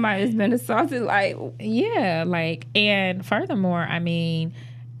talking to somebody that's been assaulted, like, Yeah, like, and furthermore, I mean,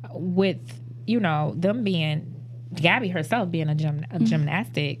 with, you know, them being, Gabby herself being a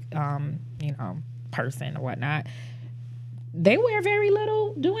gymnastic, person or whatnot, they wear very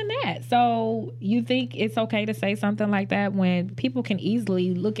little doing that. So you think it's okay to say something like that when people can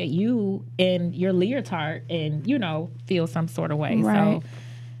easily look at you in your leotard and, feel some sort of way. Right. So,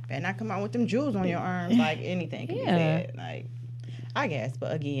 Better not come out with them jewels on your arms, like anything can be Yeah. said. Like, I guess,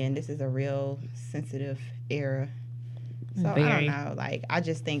 but again, this is a real sensitive era. So I Very. don't know. Like, I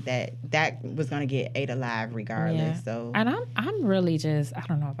just think that was gonna get ate alive regardless. Yeah. So And I'm really just, I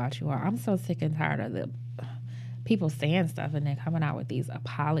don't know about you all, I'm so sick and tired of the people saying stuff and then coming out with these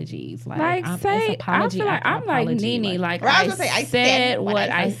apologies. Like, it's I apology feel like after I'm like apology, Nene, like, Well, I I, was gonna say, I said said what what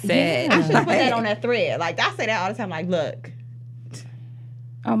I I said. I should have put that on that thread. Like, I say that all the time. Like, look,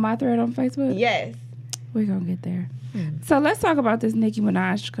 On my thread on Facebook? yes, We're going to get there. So let's talk about this Nicki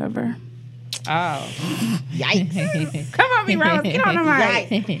Minaj cover. Oh. yikes, Come on, me, Rose. Get on the mic.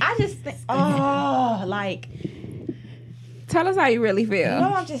 yikes. I just think, oh, like. Tell us how you really feel.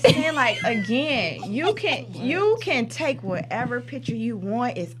 No, I'm just saying, like, again, you can take whatever picture you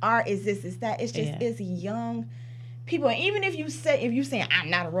want. It's art, it's this, it's that. It's just, Yeah. it's young people. And even if you saying I'm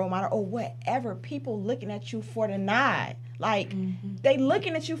not a role model or whatever, people looking at you for the nod. Like, they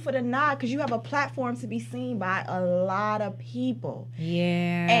looking at you for the nod because you have a platform to be seen by a lot of people.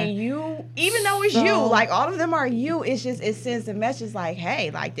 Yeah. And you, even though it's you, like, all of them are you, it's just, it sends a message like, hey,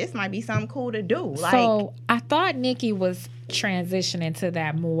 like, this might be something cool to do. Like, So I thought Nicki was transitioning to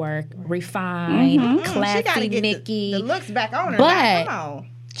that more refined, she classy gotta get Nicki. the looks back on her. But- Now, come on.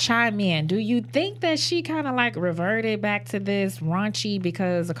 Chime in. Do you think that she kind of like reverted back to this raunchy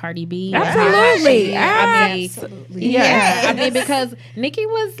because of Cardi B? Absolutely. I mean, Absolutely. yeah. Yes. I mean, because Nicki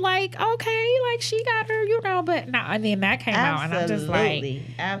was like, okay, like she got her, but now and then that came out, and I'm just like, Absolutely.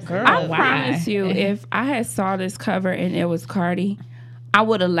 Absolutely. girl, I why? promise you, if I had saw this cover and it was Cardi, I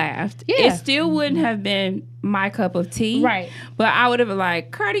would have laughed. Yeah. It still wouldn't have been my cup of tea. Right. But I would have been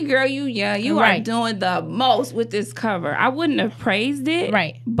like, Cardi girl, you young. You are Right. doing the most with this cover. I wouldn't have praised it.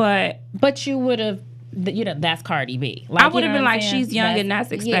 Right. But But you would have that's Cardi B. I would have you know been what I'm like, saying? she's young and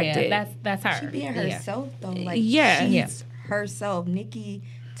that's expected. Yeah, that's her. She being herself though. Like Yeah. she's herself. Nikki,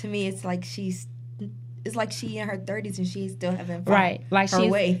 to me, it's like it's like she in her 30s and she's still having fun. Right, like her she's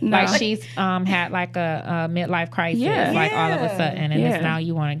way. like No. she's had like a midlife crisis, Yeah. like all of a Yeah. sudden, and Yeah. it's now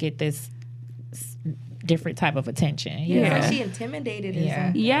you want to get this different type of attention. It's Yeah. like she intimidated or Yeah.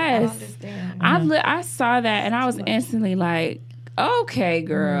 something. Yes. I don't understand. I saw that and I was instantly like, okay,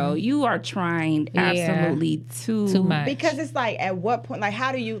 girl, you are trying absolutely Too much. Because it's like, at what point, like,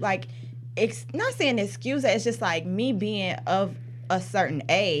 how do you, like, not saying excuse it, it's just like me being of a certain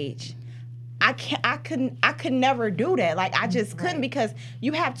age. I could never do that. Like, I just couldn't, because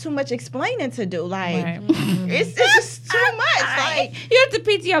you have too much explaining to do. Like, Right. it's just too much. Like, you have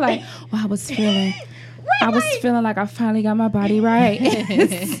to PTO like, well, I was feeling feeling like I finally got my body right.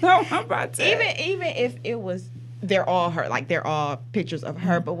 So I'm about to even if it was, they're all pictures of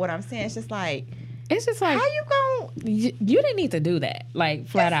her. But what I'm saying is just like, it's just like how you gon' you didn't need to do that, like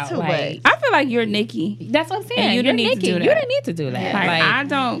flat That's out. too Like much. I feel like you're Nikki. that's what I'm saying. And you didn't You're need to do Nikki. that. You didn't need to do that. Like, I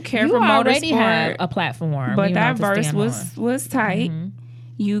don't care you for already motorsport, have a platform, but you know, that to verse stand was tight. Mm-hmm.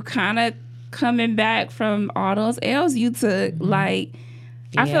 You kind of coming back from all those L's you took. Like,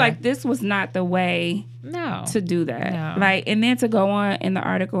 I feel Yeah. like this was not the way on. No. to do that. No. Like, and then to go on in the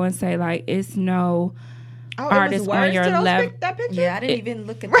article and say like, it's no. it Artists was on words your to those level. that picture? Yeah, I didn't even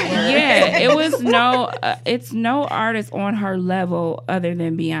look at the words. Yeah, it was no. It's no artist on her level other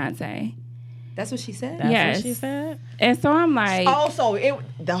than Beyonce. That's what she said. That's Yes. what she said. And so I'm like, Also,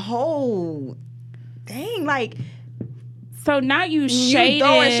 the whole thing, like, so now you you shading.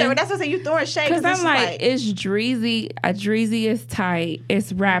 throwing shade. That's what I'm saying. You throwing shade Because I'm like, like, it's Dreezy. Dreezy is tight.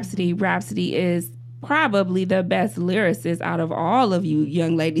 It's Rhapsody. Rhapsody is probably the best lyricist out of all of you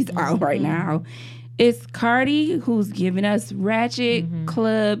young ladies out right now. It's Cardi who's giving us ratchet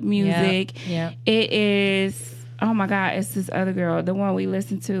club music. Yep. It is, oh my God, it's this other girl, the one we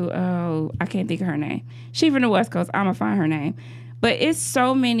listened to. Oh, I can't think of her name. She from the West Coast. I'm going to find her name. But it's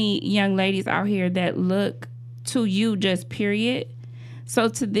so many young ladies out here that look to you just period. So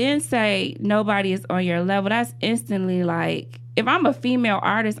to then say nobody is on your level, that's instantly like, if I'm a female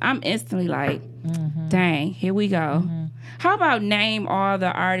artist, I'm instantly like, dang, here we go. How about name all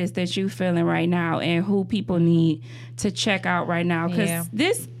the artists that you feeling right now and who people need to check out right now? Because Yeah.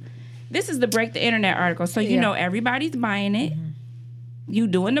 this is the Break the Internet article. So you know everybody's buying it. You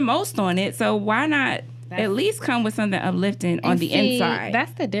doing the most on it. So why not at least come with something uplifting on the inside?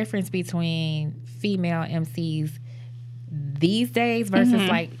 That's the difference between female MCs these days versus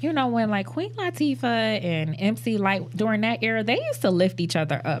like, you know, when like Queen Latifah and MC Light during that era, they used to lift each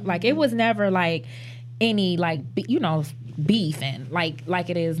other up. Like it was never like any like, you know, beefing like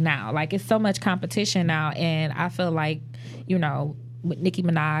it is now. Like it's so much competition now, and I feel like, you know, with Nicki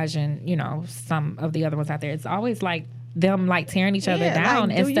Minaj and, you know, some of the other ones out there, it's always like them like tearing each other Yeah, down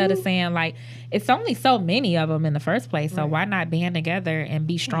like, do instead of you- saying like, it's only so many of them in the first place, so why not band together and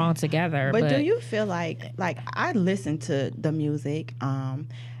be strong together? But do you feel like I listen to the music?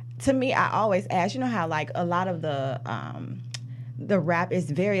 To me, I always ask, you know how like a lot of the rap is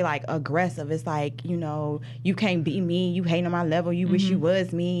very like aggressive. It's like, you know, you can't beat me, you hate on my level, you wish you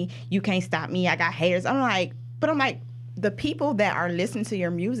was me, you can't stop me, I got haters. I'm like, the people that are listening to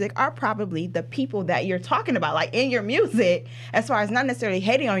your music are probably the people that you're talking about, like in your music, as far as not necessarily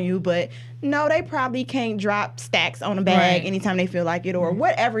hating on you, but no, they probably can't drop stacks on a bag Right. anytime they feel like it, or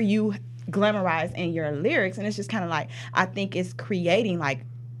whatever you glamorize in your lyrics. And it's just kind of like, I think it's creating like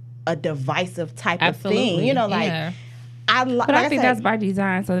a divisive type of thing, you know, like yeah. But I think that's by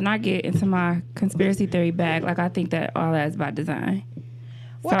design. So then I get into my conspiracy theory bag. Like I think that all that is by design.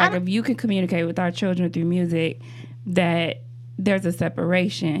 Well, so I like don't- if you can communicate with our children through music that there's a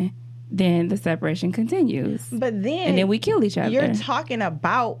separation, then the separation continues. But then, And then we kill each other. You're talking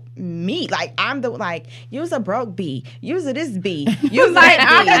about me, like I'm the like use a broke B, use a this B, use Like,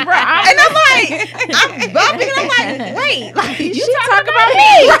 that B, I'm bro- and I'm like I'm bumping, and I'm like wait, like You talk about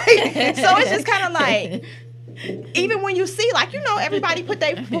me. Like, so it's just kind of like, even when you see, like, you know, everybody put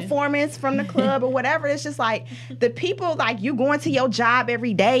their performance from the club or whatever, it's just like the people, like, you going to your job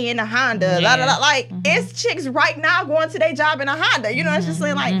every day in a Honda, la, la, la, like, it's chicks right now going to their job in a Honda, you know, it's just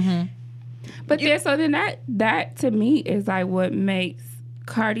like, But so then that to me is like what makes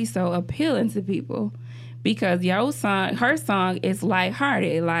Cardi so appealing to people, because her song is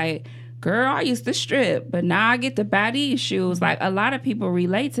lighthearted. Like, girl, I used to strip, but now I get to buy these shoes. Like, a lot of people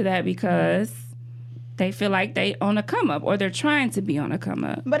relate to that because they feel like they on a come up, or they're trying to be on a come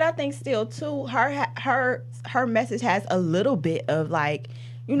up. but I think still too, her message has a little bit of like,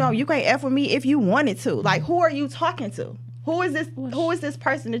 you know, you can't F with me if you wanted to. Like, who are you talking to? Who is this? Who is this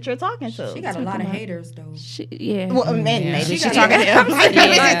person that you're talking to? She got a lot of haters though. Yeah. Well, maybe She she's got- talking to him. Like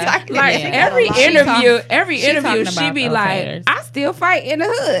Yeah. every She interview, talking she about be those like, haters. I still fight in the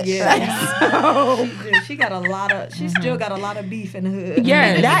hood. Yeah. She got a lot of. She still got a lot of beef in the hood.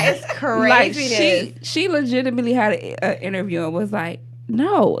 Yeah, That is like crazy. she legitimately had an interview and was like,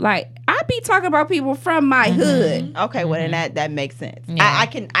 no, like I be talking about people from my hood. Okay, well then that makes sense. Yeah.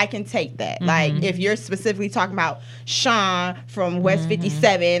 I can take that. Like if you're specifically talking about Sean from West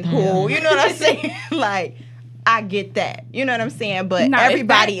 57, who you know what I'm saying? Like I get that. You know what I'm saying? But Now, if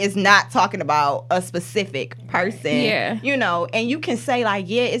everybody is not talking about a specific person. Yeah. You know, and you can say like,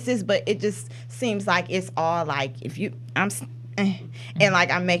 yeah, it's this, but it just seems like it's all like if you and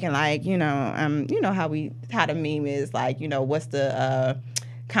like I'm making like, you know how the meme is like, you know, what's the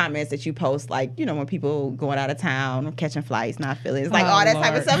comments that you post, like, you know, when people going out of town or catching flights, not feeling, it's like all that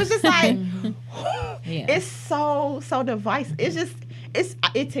type of stuff. It's just like Yeah. it's so divisive. It's just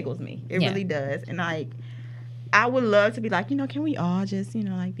it tickles me. It Yeah. really does. And like I would love to be like, you know, can we all just, you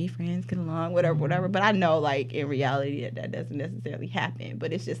know, like be friends, get along, whatever. But I know like in reality that doesn't necessarily happen.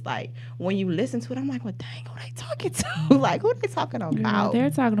 But it's just like when you listen to it, I'm like, well, dang, who they talking to? Like who they talking Girl, about? they're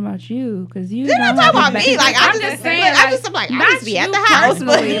talking about you because you. They're not don't talking have about a me. bad- Like I'm just saying, I'm like, I just be at the house,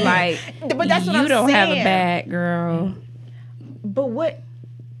 personally, like, but that's what you I'm don't have a saying. bag, girl. But what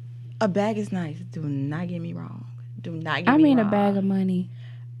a bag is nice. Do not get me wrong. Do not get I me mean, wrong. a bag of money.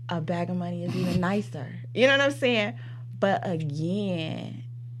 A bag of money is even nicer. You know what I'm saying? But again,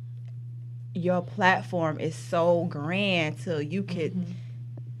 your platform is so grand till you could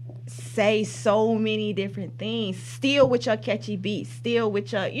say so many different things. Still with your catchy beats. Still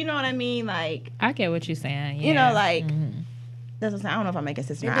with your, you know what I mean? Like, I get what you're saying. you yeah. know, like, Mhm. that's what I'm saying. I don't know if I'm making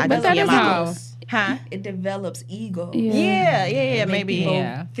sense or It not. I develops just get my egos. Huh? It develops ego. Yeah. Yeah, Make maybe. people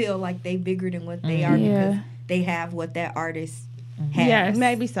Yeah. feel like they bigger than what they are Yeah. because they have what that artist has. Yes.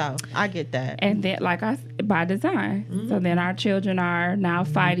 Maybe so. I get that. And then, like by design. So then our children are now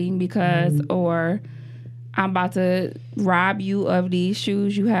fighting because, or I'm about to rob you of these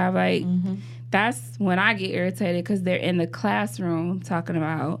shoes you have. Like, that's when I get irritated because they're in the classroom talking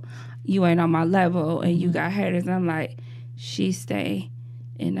about you ain't on my level and you got haters. I'm like, she stay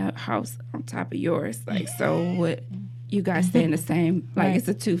in a house on top of yours. Like, so what? You guys stay in the same. Like, Right.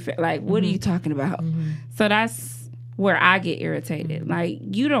 it's a like, what are you talking about? So that's where I get irritated. Like,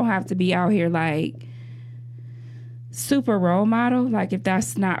 you don't have to be out here like super role model, like if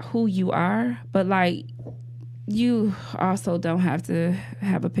that's not who you are, but like you also don't have to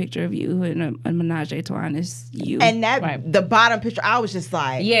have a picture of you in a menage a trois. It's you. And that, Right. the bottom picture, I was just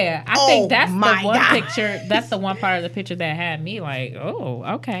like, Yeah, I Oh think that's the my one God. picture. That's the one part of the picture that had me like, oh,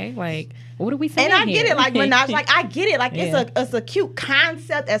 okay, like what are we saying? and I get here? it, like Minaj, like I get it, like Yeah. it's a cute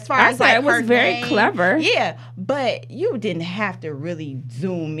concept as far I as thought like it was her very name. clever. Yeah, but you didn't have to really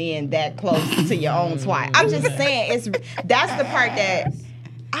zoom in that close to your own twat. I'm just saying, that's the part that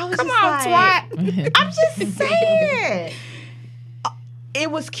I was Come just on, like, twat. I'm just saying. It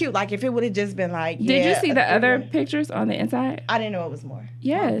was cute. Like if it would have just been like, Did you yeah, see the other pictures on the inside? I didn't know it was more.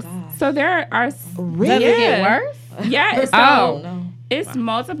 Yes. gosh. So there are. Does it get worse? Yeah. So Oh. No. it's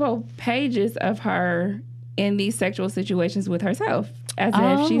multiple pages of her in these sexual situations with herself, as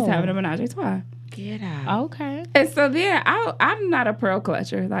if she's Oh. having a menage a trois. Get out. Okay. And so then I'm not a pearl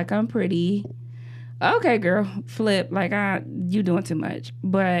clutcher. Like I'm pretty okay, girl, flip. Like you doing too much.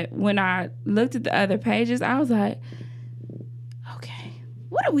 But when I looked at the other pages, I was like, okay,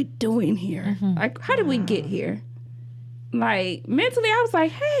 what are we doing here? Like, how did we get here? Like mentally, I was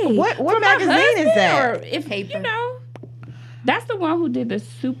like, hey, What for my magazine is husband, that? Or if Paper. you know, that's the one who did the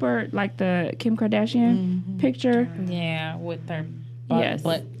super, like the Kim Kardashian picture. Yeah, with their Yes.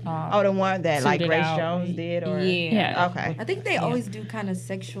 but Oh, the one that like suited Grace out. Jones did, or Yeah. Okay. I think they always do kind of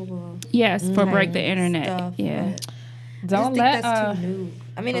sexual Yes, for type Break the Internet. stuff. Yeah. but I Don't just let think that's too new.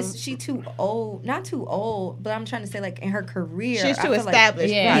 I mean, is she too old? Not too old, but I'm trying to say like in her career, She's I too feel like-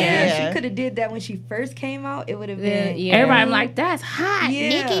 established. Yeah. right, yeah, she could have did that when she first came out. It would have been Yeah. Everybody like, that's hot. Yeah.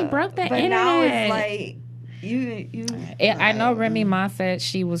 Nikki broke the but internet. now it's like you. I know Remy Ma said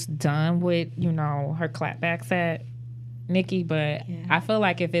she was done with, her clapbacks at Nikki, but Yeah. I feel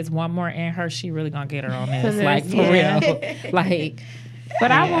like if it's one more in her, she really gonna get her on this. Cause Like it's- for yeah. real. Like But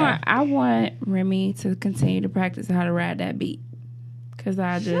Yeah. I want Remy to continue to practice how to ride that beat. Cause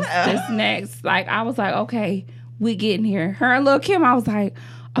I just this next, like I was like, okay, we getting here. Her and Lil Kim, I was like,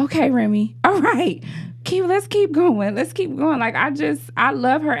 okay, Remy, all right, let's keep going. Like I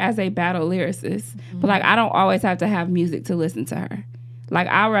love her as a battle lyricist, but like I don't always have to have music to listen to her. Like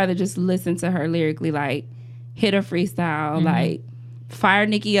I'd rather just listen to her lyrically, like hit a freestyle, like fire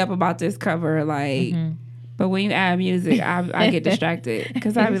Nikki up about this cover, like. But when you add music, I get distracted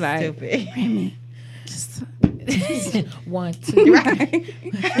because I be like, Stupid. Remy, just 1, 2.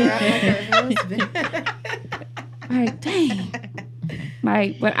 like, dang.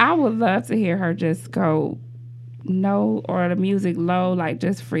 Like, but I would love to hear her just go no or the music low, like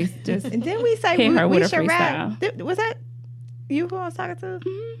just free, just And then we say hit her we with a should rap. freestyle. Was that you who I was talking to?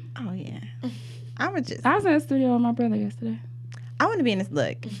 Oh yeah. I was just. I was in the studio with my brother yesterday. I want to be in this.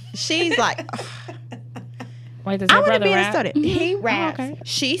 Look, she's like. Wait, does I your want to brother be in a rap? studio. He raps. okay.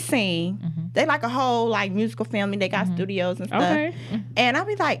 She sing. They like a whole like musical family. They got studios and stuff. Okay. And I'll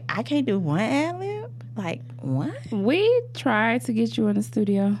be like, I can't do one ad lib. Like what? We tried to get you in the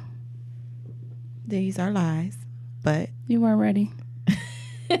studio. These are lies. But You weren't ready.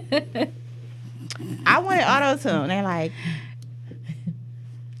 I wanted auto tune. They're like,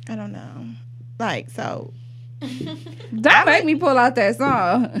 I don't know. Like so. Don't make me pull out that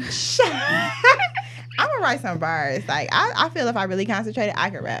song. I'm gonna write some bars. Like I feel if I really concentrated, I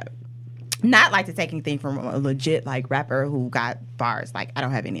could rap. Not like to take anything from a legit like rapper who got bars. Like I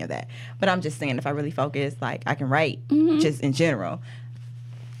don't have any of that. But I'm just saying if I really focus, like I can write just in general.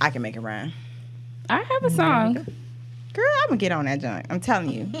 I can make it rhyme. I have a song. Girl, I'm gonna get on that joint. I'm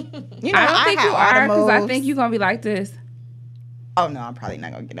telling you. You know, I don't think have you all the are because I moves. think you're going to be like this. Oh no, I'm probably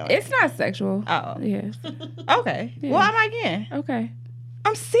not gonna get on it. It's not sexual. Oh. Yes. Okay. Yeah. Well, I might get. Okay.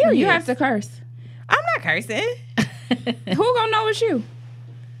 I'm serious. You have to curse. I'm not cursing. Who going to know it's you?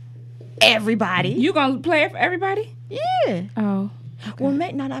 Everybody. You going to play it for everybody? Yeah. Oh. Well,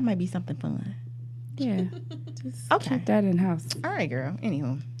 no, that might be something fun. Yeah. Just Okay. keep that in house. All right, girl.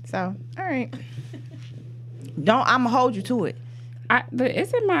 Anywho, so all right. I'm gonna hold you to it.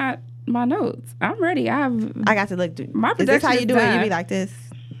 It's in my notes. I'm ready. I got to look through. My Is this how production you is do it? You done. be like this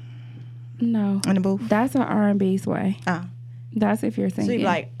No. in the booth. That's an R&B's way. Oh, That's if you're so singing. you be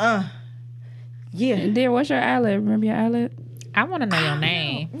like, yeah, And then what's your ad-lib? Remember your ad-lib? I want to know your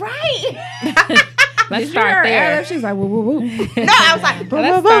name. right. Let's Did you hear start her there. ad-lib? She's like, woo, woo, woo. No, I was like,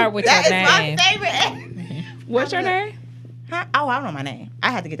 Let's start with that your is name. my favorite. What's your name? Huh? Oh, I don't know my name.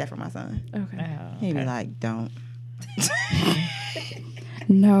 I had to get that from my son. Okay. Oh, He'd be okay. like, don't.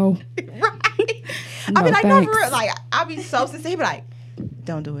 No. Right. I'll No, be like, no, thanks. for real. Like, I'll be so sincere. He'd be like,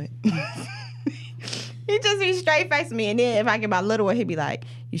 don't do it. He just be straight facing me. And then if I get my little one, he'd be like,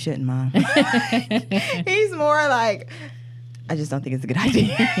 you shouldn't, Mom. He's more like, I just don't think it's a good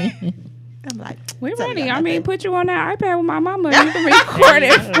idea. I'm like, We're tell you ready. about I mean, nothing. put you on that iPad with my mama. You can record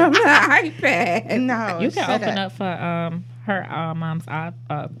it from the iPad. No, You can shut open up for her mom's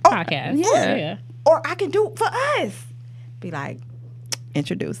podcast. yeah. Or I can do it for us. Be like,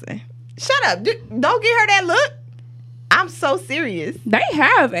 introducing. Shut up. Don't get her that look. I'm so serious. They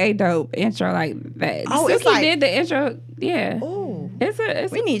have a dope intro like that. Oh, Suki it's like- did the intro. Yeah. Ooh.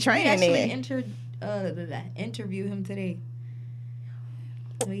 It's We need We training actually there. interview him today.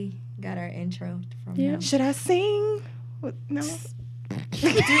 We got our intro from Yeah. him. Should I sing? What- No. Do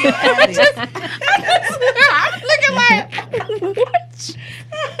your ad-lib. I'm looking like what?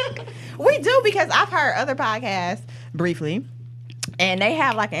 We do because I've heard other podcasts briefly, and they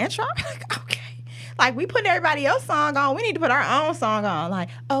have like an intro. I'm like, okay, like we put everybody else's song on. We need to put our own song on. Like,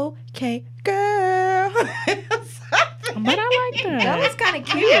 okay, girl. But I like that. That was kind of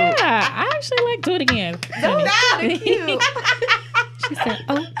cute. Yeah, I actually like do it again. That Cute. She said,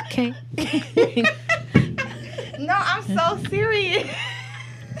 okay. No, I'm so serious.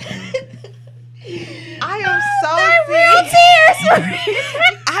 I am so serious.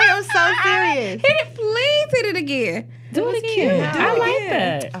 I am so serious. Hit it, please hit it again. Do it again. I like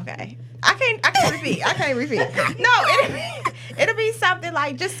that. Okay. I can't repeat. No, it'll be something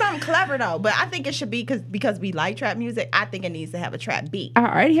like just something clever though. But I think it should be because we like trap music. I think it needs to have a trap beat. I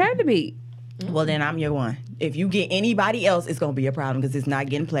already had the beat. Well, then I'm your one. If you get anybody else, it's gonna be a problem because it's not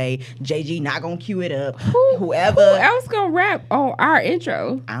getting played. JG not gonna cue it up. Whoever. Who else gonna rap on our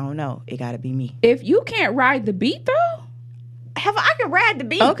intro? I don't know. It gotta be me. If you can't ride the beat though, I can ride the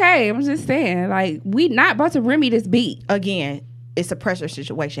beat. okay, I'm just saying, like, we not about to Remy this beat. Again, it's a pressure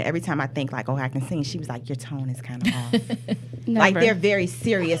situation. Every time I think like, oh, I can sing, she was like, your tone is kind of off. Like Never. they're very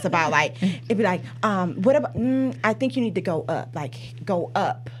serious about like it'd be like, what about? I think you need to go up. Like go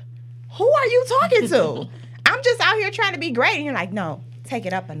up. Who are you talking to? I'm just out here trying to be great, and you're like, no, take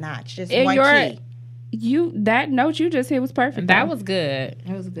it up a notch, just And one you're- key. That note you just hit was perfect. That though. was good.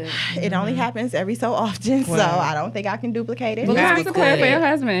 It was good. It only happens every so often, so I don't think I can duplicate it. You Well, have it's to play it for recorded. your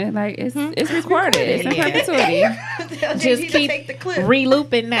husband. Like it's recorded. It's in perpetuity. Just keep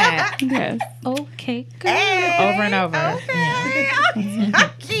re-looping that. Yes. Okay, good. Hey, Over and over.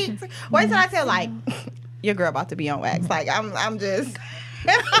 Okay. Wait till I tell like your girl about to be on wax. Like I'm just.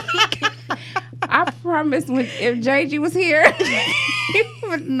 I promise if JG was here, he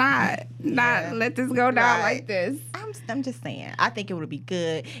would not let this go down Right. like this. I'm just saying. I think it would be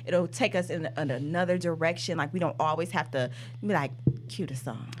good. It'll take us in another direction. Like we don't always have to be like, cue the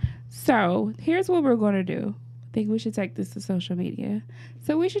song. So here's what we're going to do. I think we should take this to social media.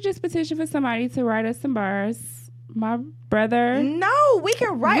 So we should just petition for somebody to write us some bars. My brother. No, we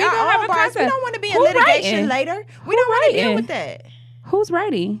can write We don't our have own a bars. We contest. don't want to be in Who litigation writing? later. We don't want to deal writing? with that. Who's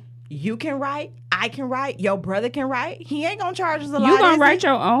writing? You can write. I can write. Your brother can write. He ain't gonna charge us a lot. You gonna is write he?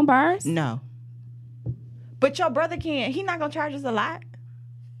 your own bars? No. But your brother can. He not gonna charge us a lot.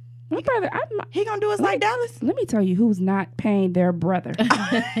 My brother. He gonna do us like Dallas. Let me tell you who's not paying their brother.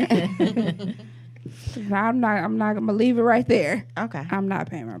 I'm not gonna leave it right there. Okay. I'm not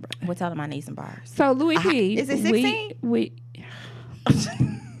paying my brother. We'll tell him I need some bars. So Louis P. Is it 16? We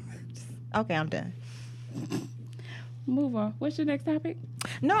Okay, I'm done. move on. What's your next topic?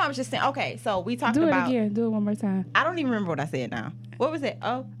 No, I was just saying. Okay, so we talked Do it about. again. Do it one more time. I don't even remember what I said now. What was it?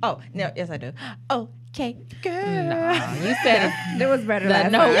 Oh, no, yes I do. Okay, girl. You said It was better the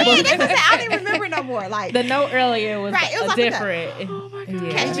last note. time. Yeah, that's what I said. I don't even remember no more. Like The note earlier was, Right, it was like a different. Oh my God.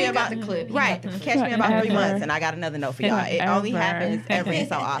 Yeah. catch me You about got the clip. You Right, got the catch me in about 3 Forever. months, and I got another note for y'all. It only Forever. happens every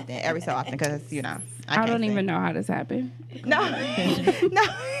so often, because I don't even know how this happened. No, no,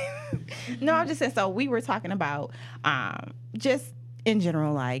 no. I'm just saying. So we were talking about just in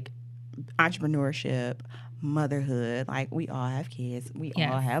general, like entrepreneurship, motherhood. Like we all have kids, we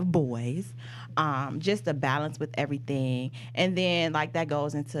Yes. all have boys. Just the balance with everything, and then like that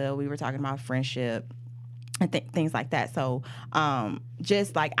goes into we were talking about friendship and things like that. So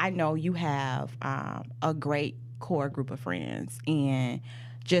just like I know you have a great core group of friends, and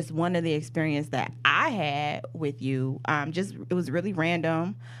just one of the experience that I had with you, just it was really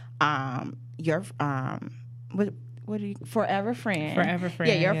random. Your what do you forever friend? Forever friend,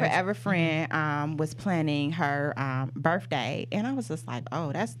 Yeah, your yes. forever friend was planning her birthday, and I was just like,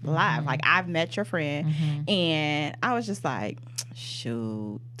 oh, that's live. Like I've met your friend, and I was just like,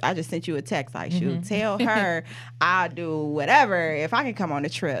 shoot. I just sent you a text like, shoot, tell her I'll do whatever if I can come on the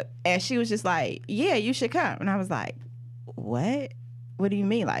trip. And she was just like, yeah, you should come. And I was like, what? What do you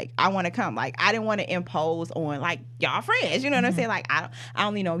mean? Like, I want to come. Like, I didn't want to impose on, like, y'all friends. You know what I'm saying? Like, I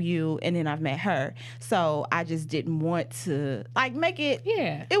only know you, and then I've met her. So I just didn't want to, like, make it.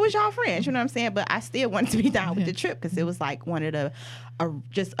 Yeah. It was y'all friends. You know what I'm saying? But I still wanted to be down with the trip because it was, like, one of the,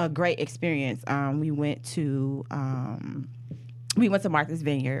 just a great experience. We went to Martha's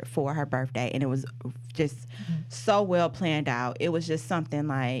Vineyard for her birthday, and it was just so well planned out. It was just something,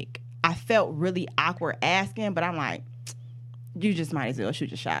 like, I felt really awkward asking, but I'm like, you just might as well shoot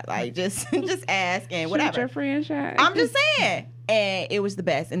your shot. Like, just ask and Shoot whatever. your friend shot. I'm just saying. And it was the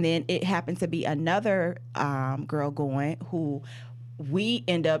best. And then it happened to be another girl going who we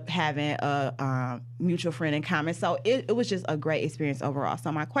end up having a mutual friend in common. So it was just a great experience overall.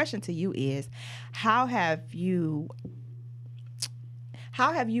 So my question to you is, how have you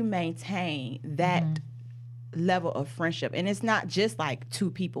maintained that level of friendship? And it's not just like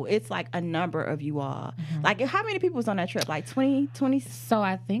two people, it's like a number of you all. Like, how many people was on that trip? Like 20 So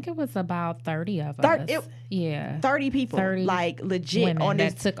I think it was about 30 of us. 30 yeah. 30 people 30 like legit women on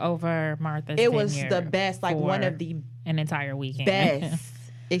that this. took over Martha's It was Vineyard the best, like one for of the an entire weekend. best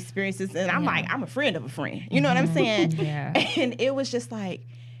experiences. And I'm like, I'm a friend of a friend, you know what I'm saying? Yeah. And it was just like,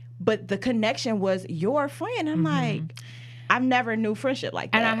 but the connection was your friend. I'm like, I've never knew friendship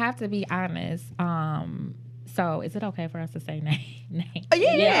like that. And I have to be honest. So is it okay for us to say name? Oh,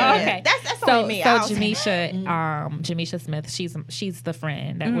 yeah. Okay. That's So only me. so I'll say- Jamisha Smith, she's the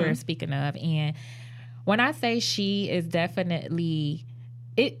friend that we're speaking of. And when I say she is definitely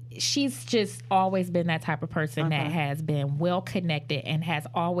she's just always been that type of person that has been well connected and has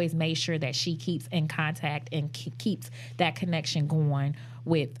always made sure that she keeps in contact and keeps that connection going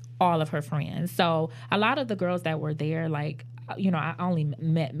with all of her friends. So a lot of the girls that were there, like, I only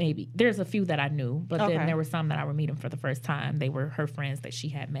met maybe, there's a few that I knew, but then there were some that I were meeting for the first time. They were her friends that she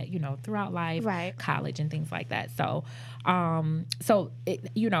had met, throughout life, Right. college and things like that. So,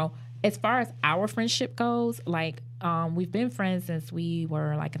 as far as our friendship goes, like, we've been friends since we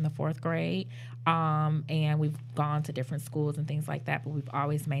were like in the 4th grade. And we've gone to different schools and things like that, but we've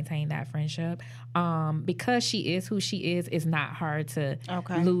always maintained that friendship. Because she is who she is, it's not hard to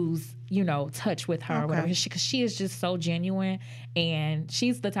lose, touch with her or whatever. Because she is just so genuine, and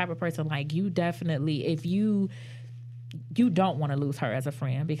she's the type of person, like, you definitely, if you don't want to lose her as a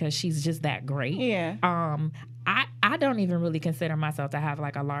friend because she's just that great. Yeah. I don't even really consider myself to have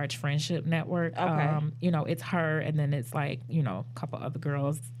like a large friendship network. It's her, and then it's like, a couple other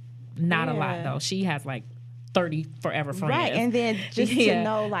girls. Not a lot though. She has like 30 forever friends. Right, and then just to Yeah.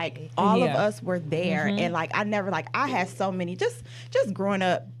 know, like, all of Yeah. us were there, and like, I never, like, I had so many, just growing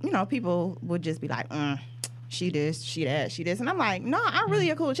up, you know, people would just be like, she this, she that, she this, and I'm like, no, I'm really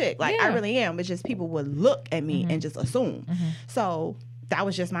a cool chick, like, I Yeah. really am. It's just people would look at me and just assume. So that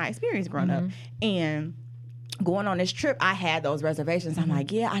was just my experience growing up, and going on this trip, I had those reservations. I'm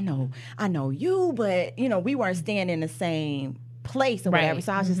like, yeah, I know you, but you know, we weren't staying in the same place or whatever. Right.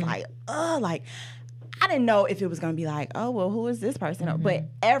 So I was just like, like. I didn't know if it was gonna be like, oh well, who is this person? But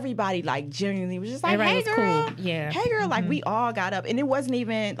everybody like genuinely was just like, Everybody hey was girl, cool. Yeah. hey girl. Like we all got up, and it wasn't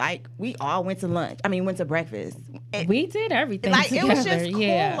even like we all went to lunch. I mean, went to breakfast. We did everything Like together. it was just cool.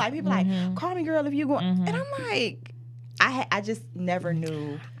 Yeah. Like people like, call me girl if you go. And I'm like, I just never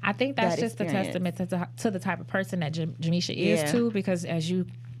knew. I think that's that just a experience. testament to the type of person that Jamisha is Yeah. too, because as you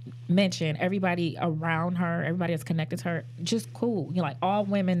mentioned, everybody around her, everybody that's connected to her, just cool. You know, like all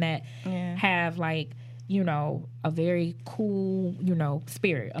women that have like, you know, a very cool, you know,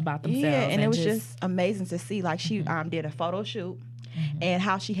 spirit about themselves. Yeah, and it was just amazing to see. Like she did a photo shoot, and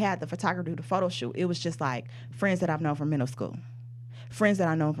how she had the photographer do the photo shoot. It was just like friends that I've known from middle school, friends that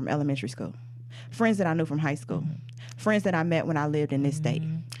I know from elementary school, friends that I knew from high school, friends that I met when I lived in this state,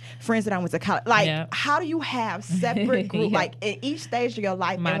 friends that I went to college. Like, Yeah. how do you have separate groups? Yeah. Like in each stage of your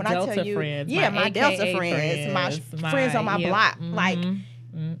life. My and when I Delta tell you, friends, yeah, my my Delta AKA friends, friends, my friends on my yep, block, like,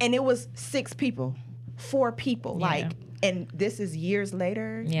 and it was 6 people, 4 people, Yeah. like, and this is years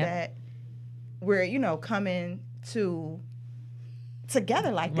later Yep. that we're, you know, coming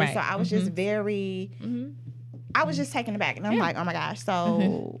together like this. Right. So I was just very, I was just taken aback, and I'm like, oh my gosh.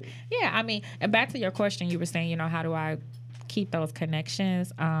 So Yeah, I mean, and back to your question, you were saying, you know, how do I keep those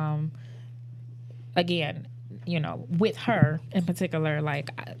connections? Again, you know, with her in particular, like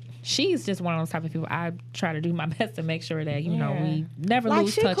she's just one of those type of people. I try to do my best to make sure that, you know, we never like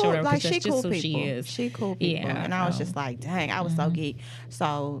lose she touch cool, or whatever, like because she that's just cool who people. she is. She cool people, Yeah, and I was just like, dang, I was so geek.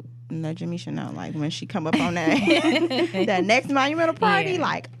 So let Jamisha know, like when she come up on that that next monumental party, Yeah.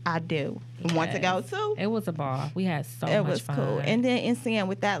 like I do want to go too. It was a ball. We had so It much was fun. cool. And then in seeing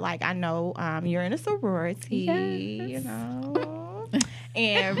with that, like I know you're in a sorority, you Yes. know.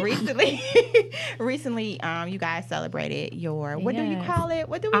 And recently, you guys celebrated your, what do you Yes. call it?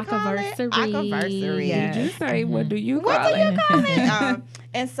 What do we call it? Akiversary. Akiversary. Yes. Did you say what do you What call do you it? call it?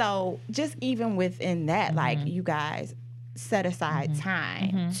 And so just even within that, like you guys set aside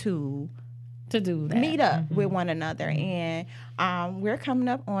time to do that. meet up with one another. And we're coming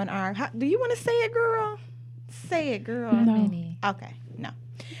up on our, do you want to say it, girl? Say it, girl. No. Okay, no.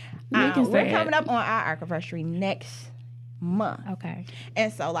 You can We're say coming it. up on our anniversary next month. Okay.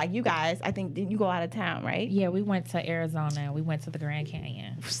 And so, like, you guys, I think, did you go out of town, right? Yeah, we went to Arizona. We went to the Grand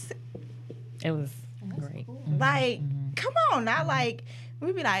Canyon. It was great. Like, come on, not like,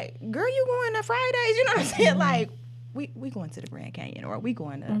 we'd be like, girl, you going to Fridays? You know what I'm saying? Like, we going to the Grand Canyon, or we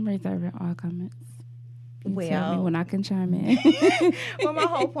going to, I'm reserving all comments. You tell me well, when I can chime in. well, my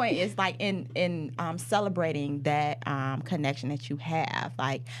whole point is like in celebrating that connection that you have.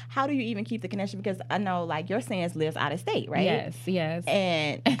 Like, how do you even keep the connection? Because I know, like, your Sans lives out of state, right? Yes.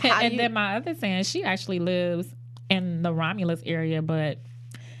 And how do And you, then my other saying, she actually lives in the Romulus area, but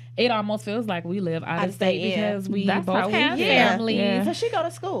it almost feels like we live out of state yeah. because we That's how both we have feel. families. Yeah. so she go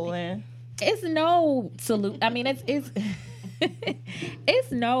to school and It's no salute. I mean, it's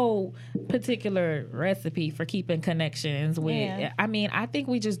it's no particular recipe for keeping connections with. Yeah. I mean, I think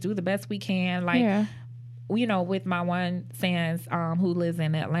we just do the best we can. Like, Yeah. you know, with my one Sans who lives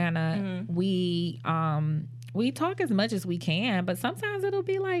in Atlanta, we talk as much as we can, but sometimes it'll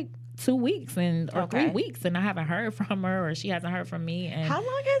be like 2 weeks or 3 weeks, and I haven't heard from her, or she hasn't heard from me. And how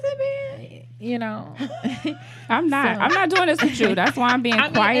long has it been? you know, I'm not doing this with you. That's why I'm being I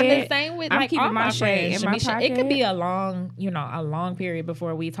mean, quiet. and the same with I'm like keeping all my my shade friends. in my Shamisha, it could be pocket. a long period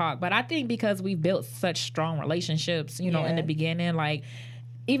before we talk. But I think because we've built such strong relationships, you know, in the beginning, like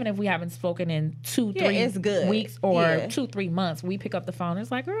even if we haven't spoken in 2-3 it's good. weeks or Yeah. 2-3 months, we pick up the phone. It's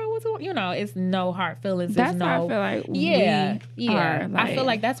like, girl, what's going? You know, it's no hard feelings. That's it's no, how I feel like yeah, we yeah. are. I feel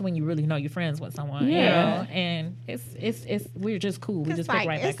like that's when you really know you're friends with someone. Yeah. You know, and it's we're just cool. We It's just like pick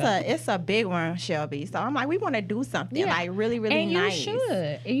right it's back up. it's a big one, Shelby. So I'm like, we want to do something Yeah. like really And nice.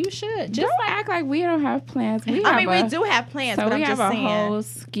 you should. Just don't act like we don't have plans. We I have mean, a, we do have plans, So but we I'm have just a saying, whole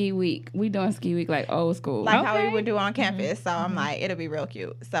ski week. We doing ski week like old school. like how we Okay. would do on campus. So I'm like, it'll be real cute.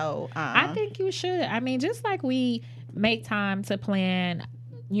 So I think you should. I mean, just like we make time to plan,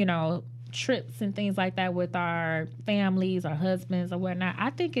 you know, trips and things like that with our families, our husbands, or whatnot. I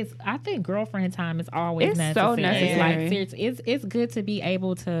think girlfriend time is always It's necessary. so necessary. Like seriously, it's good to be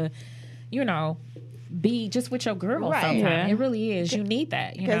able to, you know, be just with your girl Right. sometimes. Yeah. It really is. You need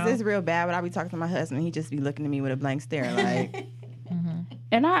that. You Because know? it's real bad when I be talking to my husband, he just be looking at me with a blank stare, like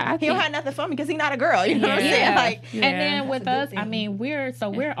And I he think don't have nothing for me because he's not a girl. You know what I'm saying? Yeah. Like, Yeah. And then with That's us, a good I thing. mean,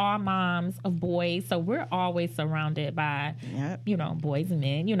 we're all moms of boys, so we're always surrounded by, yep. you know, boys and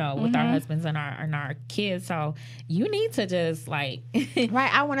men, you know, with our husbands and our kids. So you need to just like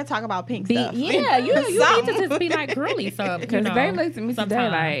Right. I want to talk about pink be, stuff. yeah, you need Something. to just be like girly stuff. because they looked at me today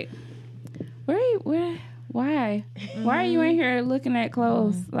sometime. like, why are you in here looking at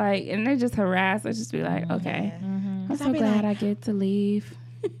clothes? Like, and they just harass. I just be like, okay, I'm I so be glad like- I get to leave.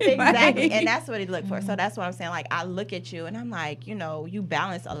 Exactly. Like- And that's what he looked for. So that's what I'm saying. Like, I look at you and I'm like, you know, you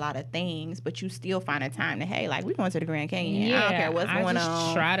balance a lot of things, but you still find a time to, hey, like, we going to the Grand Canyon. I don't care what's going just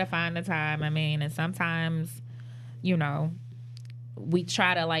on. try to find the time. I mean, and sometimes, you know, we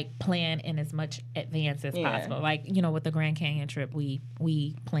try to like plan in as much advance as Yeah. possible. Like, you know, with the Grand Canyon trip, we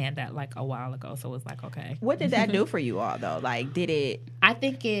planned that like a while ago. So it was like, okay. What did that do for you all, though? Like, did it? I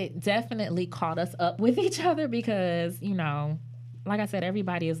think it definitely caught us up with each other because, you know, like I said,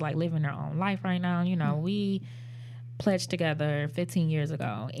 everybody is like living their own life right now. You know, we pledged together 15 years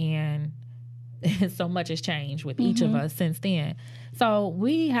ago and so much has changed with each of us since then. So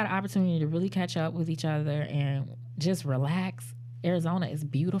we had an opportunity to really catch up with each other and just relax. Arizona is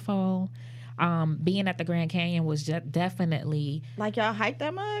beautiful. Being at the Grand Canyon was just definitely, Like, y'all hiked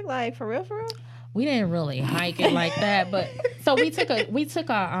that mug? Like, for real, for real? we didn't really hike it like that, but so we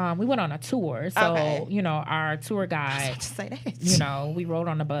went on a tour. So, Okay. you know, our tour guide, Just say that. you know, we rode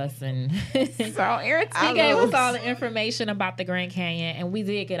on the bus and So irritating. he gave us all the information about the Grand Canyon, and we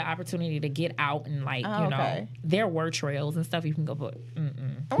did get an opportunity to get out and like, Oh, you know, okay. there were trails and stuff you can go, but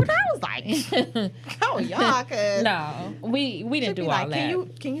What I was like, oh, y'all, cause no, we didn't should do be all like,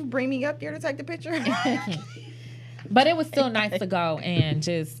 that. can you bring me up there to take the picture? But it was still nice to go and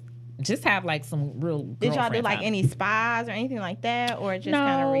just have like some real. Did y'all do girlfriend like time. any spas or anything like that, or just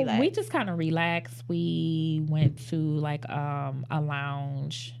kind of No, relax? we just kind of relaxed. We went to like a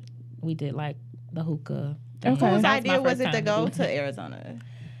lounge. We did like the hookah. thing. Okay. Whose That my idea was first it to time go do to it. Arizona?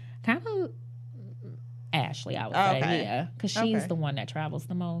 Kind of Ashley, I would Okay. say, yeah, because she's Okay. the one that travels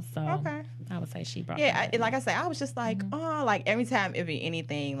the most. So Okay. I would say she brought. Yeah, me. like I said, I was just like, oh, like every time it be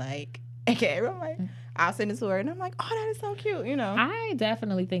anything, like, okay, I'm like, I'll send it to her, and I'm like, oh, that is so cute, you know. I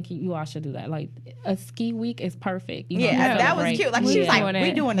definitely think you all should do that. Like a ski week is perfect. You know, Yeah, to that was celebrate. cute. Like, We she was like, doing we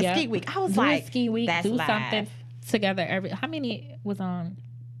it. doing a Yeah. ski week. I was Do like, a ski week, that's do live. something together. How many was on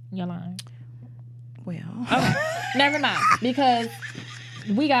your line? Well, Okay, never mind, because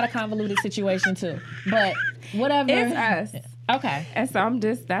we got a convoluted situation too. But whatever. It's us. Okay. And so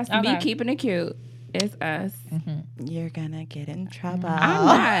that's me Okay. keeping it cute. It's us. you're gonna get in trouble.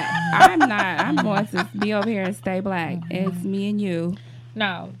 I'm not. I'm going to be over here and stay black. It's me and you.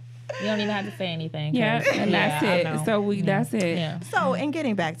 No, you don't even have to say anything. 'cause- Yeah, and that's I it. know. So that's it. Yeah. So, and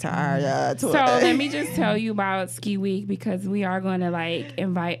getting back to our tour. So let me just tell you about Ski Week because we are going to like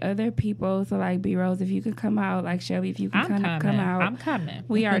invite other people. So like B Rose, if you could come out, like Shelby, if you I'm can coming. come out. I'm coming.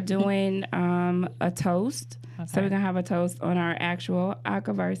 We are doing a toast. So Okay. we're gonna have a toast on our actual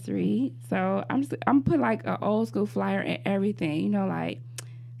anniversary. So I'm put like an old school flyer and everything. You know, like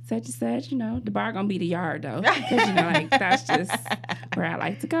such and such. You know, the bar gonna be the yard though, because you know, like that's just where I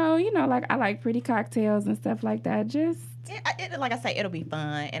like to go. You know, like I like pretty cocktails and stuff like that. Just Like I say, it'll be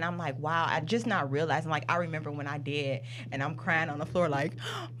fun. And I'm like, wow, I just not realizing. Like, I remember when I did, and I'm crying on the floor, like,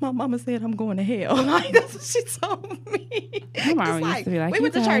 my mama said I'm going to hell. Like, that's what she told me. My mama It's used to be like, we "You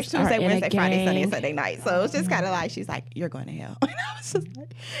went to church guys are Tuesday, in a Wednesday, Friday, Sunday, gang." and Sunday night. So it's just kind of like, she's like, you're going to hell. And I was just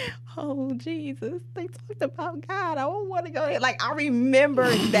like, oh, Jesus. They talked about God. I don't want to go there. Like, I remember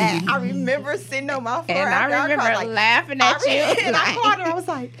that. I remember sitting on my floor. and I after our remember car, like, laughing at you. and I like- called her. I was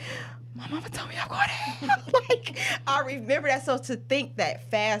like, my mama told me I'm going to hell. Like, I remember that. So to think that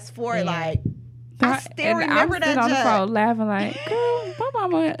fast forward, like, I still and remember I'm that. sitting on the Judge. phone laughing like, girl, my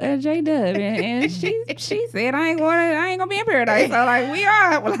mama J Dub, and she said I ain't gonna be in paradise. So like we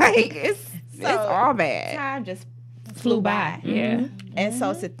are like it's all bad. Time just flew by. Yeah. And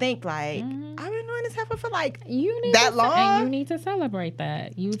so to think like, I've been doing this for like You need that to, long? and you need to celebrate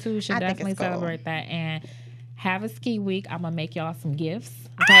that. You two should I think definitely it's cool. celebrate that and have a ski week. I'm gonna make y'all some gifts.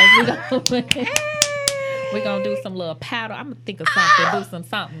 Okay, we're gonna do some little paddle. I'm gonna think of something. Do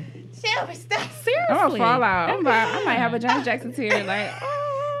something. Shelby, stop. Seriously, I'm gonna fall out. I might have a Janet Jackson tear. Like,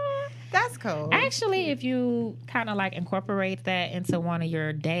 That's cool. Actually, if you kind of like incorporate that into one of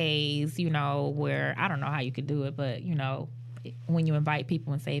your days, you know, where I don't know how you could do it, but you know, when you invite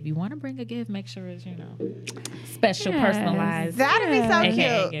people and say, if you want to bring a gift, make sure it's, you know, special, Yes. personalized. That'd be so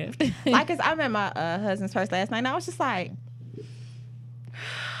AKA cute. gift. Like, cause I met my husband's first last night, and I was just like,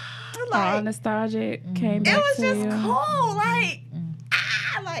 Like, nostalgic came it back was to just you. cool.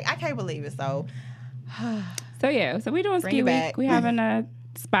 Like I can't believe it. So So yeah, so we're doing Bring ski it week. back. We having a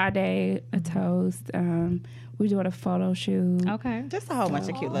spa day, a toast. We doing a photo shoot. Okay. just a whole bunch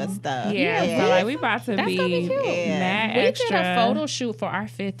of cute little stuff. Yeah, so like we about to That's be gonna be cute. Yeah. mad We extra. did a photo shoot for our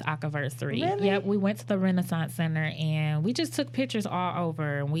 5th anniversary. Really? Yep, we went to the Renaissance Center and we just took pictures all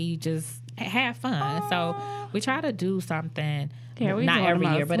over and we just had fun. So we try to do something. Yeah, we not doing every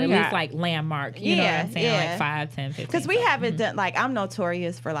the year, most. but We at got- least like landmark. You know what Yeah, I'm saying? yeah. Like 5, 10, 15. Because we haven't done, like, I'm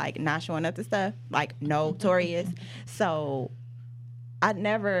notorious for, like, not showing up to stuff. Like, notorious. So, I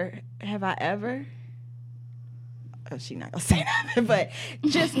ever, oh, she not gonna say nothing, but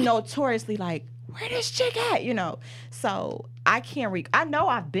just notoriously, like, where this chick at, you know? So, I can't, I know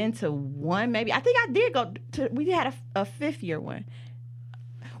I've been to one, maybe. I think I did go to, we had a 5th year one.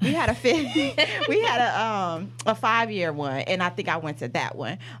 We had a 5-year one, and I think I went to that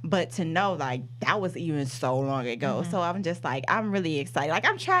one. But to know, like, that was even so long ago. So I'm just like, I'm really excited. Like,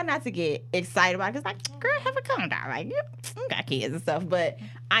 I'm trying not to get excited about it. Cause like, girl, have a calm down. Like, you got kids and stuff. But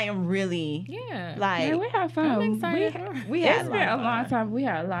I am really, Yeah. like, Man, we had fun. I'm excited. we had It's been a long time. We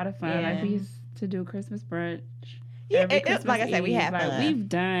had a lot of fun. Yeah. Like we used to do Christmas brunch. Yeah, every like I said, we Eve. had like, fun. We've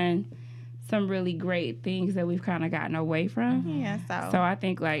done some really great things that we've kind of gotten away from. Yeah, So I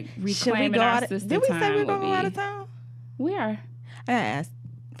think like should we reclaiming go our out? sister Did we say time we were would going out of be. town? We are. I asked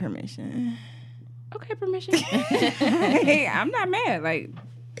permission. Okay, permission. Hey, I'm not mad. Like,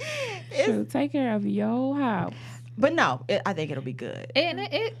 shoot, take care of your house. But no, I think it'll be good. And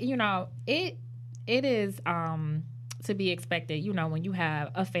it is to be expected, you know, when you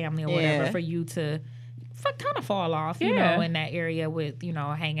have a family or whatever, Yeah. for you to kind of fall off, you Yeah. know, in that area with, you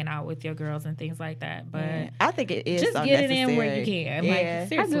know, hanging out with your girls and things like that. But Yeah. I think it is just so get it in where you necessary. can. Yeah. Like, I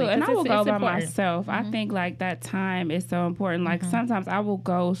seriously, do, and I 'cause will it's go by important. myself. I think like that time is so important. Like sometimes I will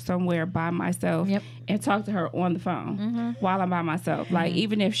go somewhere by myself Yep. and talk to her on the phone while I'm by myself. Like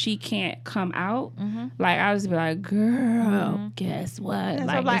even if she can't come out, like I'll just be like, "Girl, guess what?" So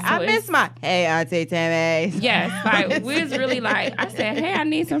Like, I'm like, so I miss it's- my hey Auntie Tammy. Yes, like we was really like I said, hey, I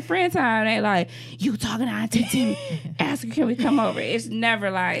need some friend time. They like, you talking to Auntie Timmy? Ask her, can we come over? It's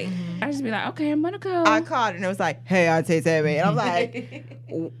never like I just be like, okay, I'm gonna go. I called and it was like, hey Auntie Tammy, and I'm like,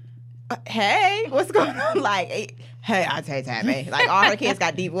 hey, what's going on? Like, hey Auntie Tammy. Like all her kids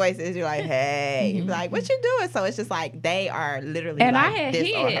got deep voices. You're like, hey, you be like, what you doing? So it's just like they are literally And like I had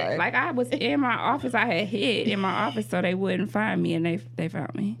this on her. hid, like I was in my office. I had hid in my office so they wouldn't find me, and they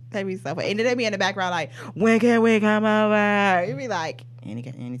found me. They be so funny. And then they be in the background like, when can we come over? You be like,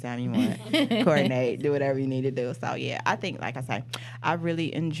 anytime you want. Coordinate, do whatever you need to do. So yeah, I think, like I say, I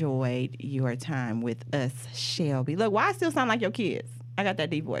really enjoyed your time with us, Shelby. Look, why I still sound like your kids? I got that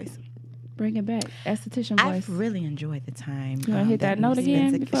deep voice. Bring it back, esthetician voice. I've really enjoyed the time. You wanna hit that we've note spent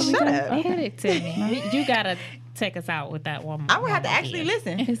again together. before we Shut go? up. Okay. Hit it to me. You gotta take us out with that one. I'm gonna have to one actually again.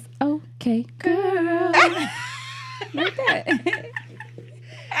 listen. It's okay, girl. Like that.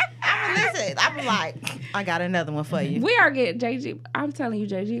 Listen, I'm like, I got another one for you. We are getting JG. I'm telling you,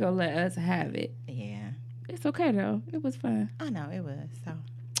 JG gonna let us have it. Yeah, It's okay though. It was fun. I know it was. So,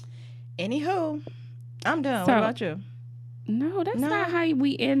 anywho, I'm done. So- What about you? No, that's No. not how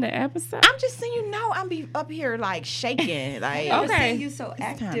we end the episode. I'm just saying, I'm be up here like shaking, like Never Okay. seen you so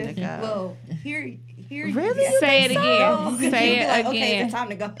time to active. go. Well, here. Really? Yeah. Say it so? again. You'd Say be it like, Okay, again. it's time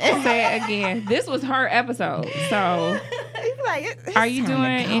to go. Say it again. This was her episode. So, It's like, it's are you time to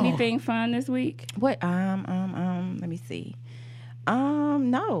doing go. anything fun this week? What? Let me see.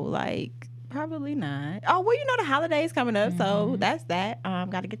 No, like probably not. Oh, well, the holidays coming up, so that's that.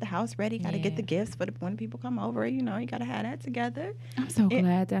 Got to get the house ready. Got to get the gifts for when people come over. You got to have that together. I'm so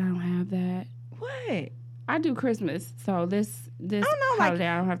glad that I don't have that. What? I do Christmas, so this I don't know, like, holiday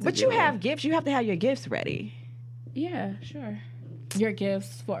I don't have to. But do you it. have gifts. You have to have your gifts ready. Yeah, sure. Your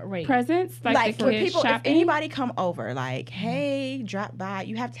gifts for Presents like the for kids people, shopping. if anybody come over, like, hey, drop by.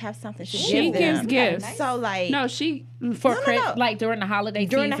 You have to have something to She give gives them. gifts. So like, No, she for No. like during the holiday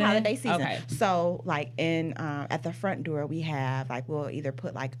during season. the holiday season. Okay. So like in at the front door we have like we'll either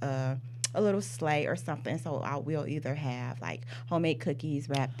put like a little sleigh or something. So we'll either have like homemade cookies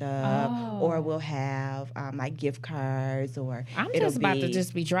wrapped up, or we'll have like gift cards, or I'm it'll just about to be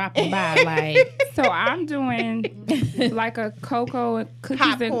just be dropping by like So I'm doing like a cocoa and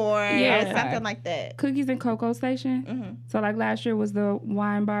cookies popcorn and or something like that. cookies and cocoa station. Mhm. So like last year was the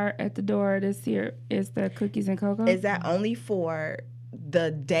wine bar at the door. This year is the cookies and cocoa. Is that only for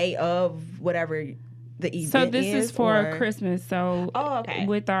the day of whatever the event So this is for or- Christmas. So Oh, okay.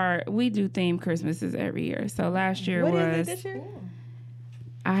 we do themed Christmases every year. So last year What was is it this year?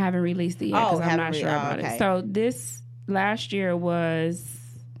 I haven't released it yet Oh, because I'm haven't not re- sure oh, about okay. it. So this last year was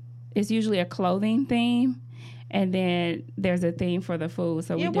it's usually a clothing theme, and then there's a theme for the food.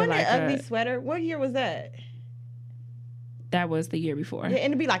 So we did wasn't like it ugly sweater? What year was that? that was the year before. Yeah, and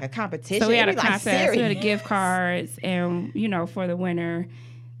it'd be like a competition. So we had a It'd be, like, contest. We had a serious. gift cards, and for the winner.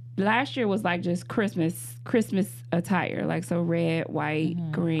 Last year was like just Christmas attire, like so red, white,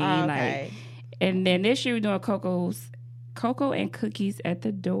 green, Okay. like. And then this year we're doing cocoa and cookies at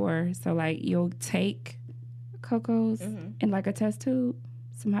the door. So like you'll take cocos in like a test tube,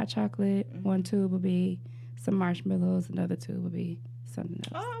 some hot chocolate. One tube will be some marshmallows. Another tube will be something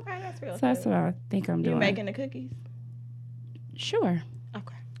else. Oh, okay, that's real. So that's what I think I'm You doing. making the cookies? Sure.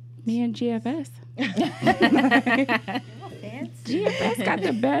 Okay. Me and GFS. Fancy. GFS got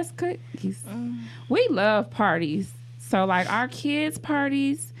the best cookies. We love parties. So like our kids'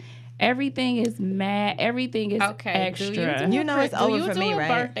 parties, everything is mad. Everything is extra. You know it's over for me, Do you do a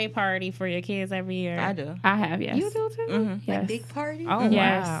right? birthday party for your kids every year? I do. I have, yes. You do too? Yes. Big party. Oh,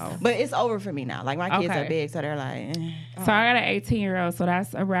 Yes. wow. But it's over for me now. Like my kids Okay. are big, so they're like, So I got an 18-year-old, so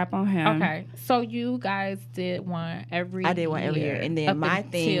that's a wrap on him. Okay, so you guys did one every I did one every year, and then up my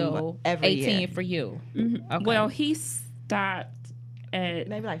theme until every 18 year. for you. Mhm. Okay. Well, he stopped at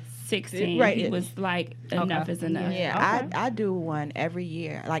maybe like 16. Right. He was like, enough is enough. yeah. Okay. I do one every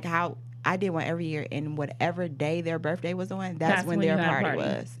year. Like how I did one every year, and whatever day their birthday was on, that's when when their you had a party party.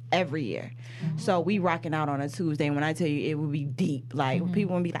 was every year. So we rocking out on a Tuesday. And when I tell you, it would be deep. Like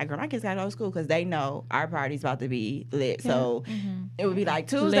people would be like, "Girl, my kids got to go to school," because they know our party's about to be lit. So it would be like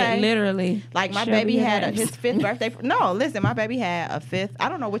Tuesday. Literally. Like my Show baby me your had ass. his 5th birthday. No, listen, my baby had a 5th. I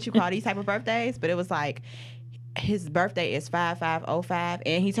don't know what you call these type of birthdays, but it was like his birthday is 5505,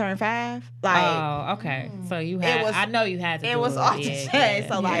 and he turned 5. Like Oh, okay. So you had. was- I know you had to. it do was off the yeah, chain. yeah.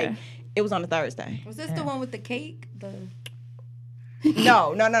 So like Yeah. it was on a Thursday. Was this the one with the cake?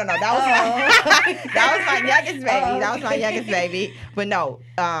 No. That was that was my youngest baby. That was my youngest baby. But no,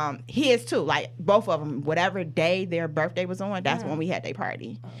 he is too. Like both of them, whatever day their birthday was on, that's when we had their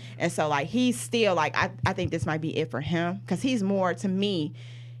party. And so like he's still like I think this might be it for him because he's more to me.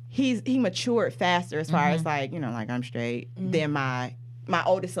 He matured faster as far as like like I'm straight than my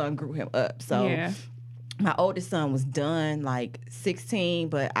oldest son grew him up. So Yeah. my oldest son was done like 16,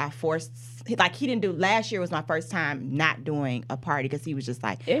 but I forced like he didn't do. Last year was my first time not doing a party because he was just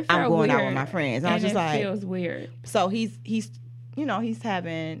like It I'm felt going out with weird. my friends. And I was And just it like feels weird. so he's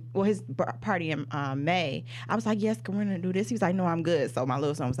having his party in May. I was like, yes, we're gonna do this. He was like, no, I'm good. So my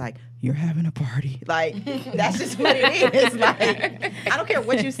little son was like, you're having a party. Like that's just what it is. Like I don't care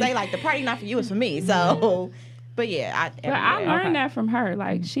what you say. Like the party not for you, it's for me. So, but yeah, But I every year. learned that from her.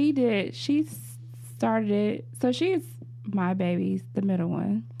 Like she started it. So she's my baby's the middle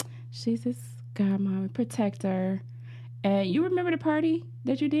one. She's this godmommy, protector. And you remember the party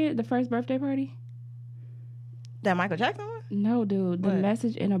that you did, the first birthday party? That Michael Jackson one. No, dude, the What?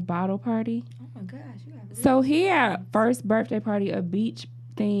 message in a bottle party. Oh my gosh, you have So he had first birthday party, a beach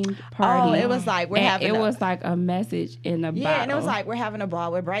themed party. Oh, it was like we're and having. it was like a message in a bottle. Yeah, and it was like we're having a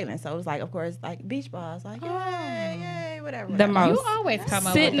ball with Braylon. So it was like, of course, like beach balls. Like, yay, whatever. The most. You always come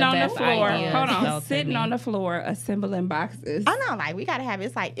up Sitting with the on the best floor. ideas, Hold on. though, to Sitting me. on the floor, assembling boxes. I know, like we gotta have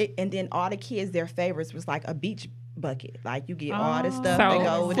it's like, and then all the kids, their favorites was like a beach bucket. Like you get all this stuff that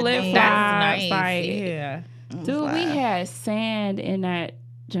go with the flip thing. flops. That's nice. Like, Yeah. dude, we had sand in that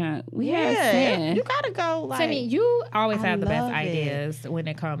junk. We had Yeah, sand. you gotta go. Like, Timmy, you always I have the best love it. ideas when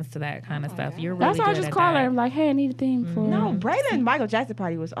it comes to that kind of stuff. You're really That's why I good just at call that. her. Like, hey, I need a theme for. no, Braylon Michael Jackson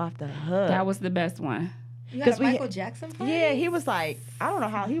party was off the hook. That was the best one. You had a we- Michael Jackson party? Yeah, he was like, I don't know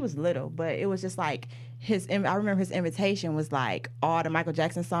how he was little, but it was just like I remember his invitation was like all the Michael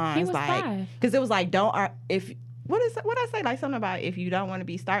Jackson songs, He was like 5. because it was like what I say, like something about if you don't want to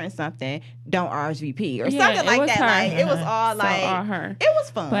be starting something, don't RSVP or Yeah, something it like was that. her. Like it was all So, like all her. it was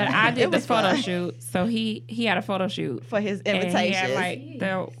fun. But I It did the was photo fun shoot. So he had a photo shoot. for his And he invitation. had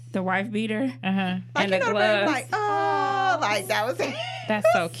like the wife beater Uh-huh. like and you the know, the gloves. like oh, like that was That's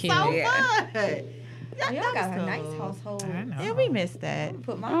so cute. so Yeah. fun. Oh, y'all got a was nice cool. household. I know. Yeah, we missed that.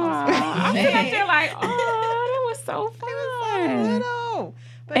 Put my Oh, I'm house sitting up there like, oh, that was so fun. It was so little.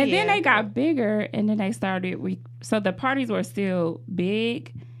 But And then yeah. they got bigger, and then they started. So the parties were still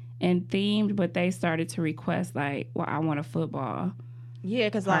big and themed, but they started to request like, "Well, I want a football." Yeah,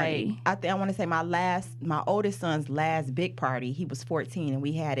 because like party. I want to say my oldest son's last big party, he was 14, and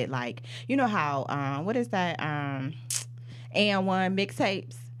we had it like, you know how what is that and one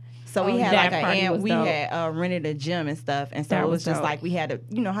mixtapes. So we Oh, had that like party and was we dope. had rented a gym and stuff, and so That it was was just dope. like we had to,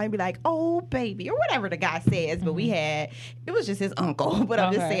 you know, how you be like, oh baby, or whatever the guy says, but we had, it was just his uncle, but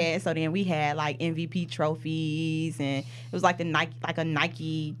I'm just Okay. saying. So then we had like MVP trophies, and it was like a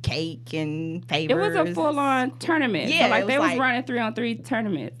Nike cake and It favors. was a full on tournament. Yeah, so like it they was was like running 3-on-3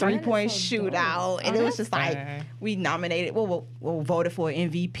 tournaments. 3-point so shootout, and it was just like fair. we nominated, well, voted for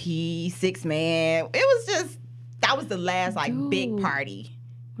MVP, 6-man. It was just, that was the last like big Dude. party.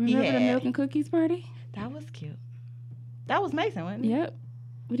 Remember the Yeah. milk and cookies party? That was cute. That was Mason, wasn't it? Yep.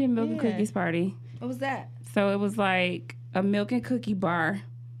 We did milk and Yeah. cookies party. What was that? So it was like a milk and cookie bar.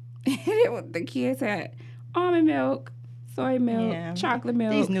 The kids had almond milk, soy milk, Yeah. chocolate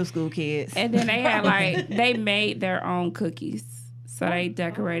milk. These new school kids. And then they had like, they made their own cookies. So they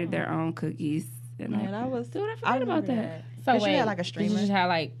decorated their own cookies. And Yeah, that was. dude, I forgot about remember that. So 'Cause you wait, had, like, a did streamer? you just have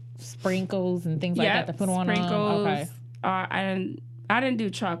like sprinkles and things like that to put on them? sprinkles. Okay. I didn't do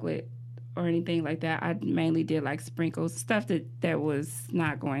chocolate or anything like that. I mainly did like sprinkles, stuff that was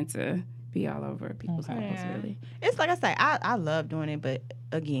not going to be all over people's Okay. apples, Yeah. really. It's like I say, I love doing it, but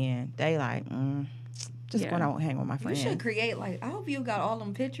again, they like, just Yeah. going out and hang with my You friends. should create like I hope you got all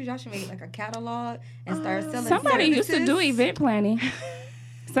them pictures. Y'all should make like a catalog and start selling. Somebody used to do services. event planning.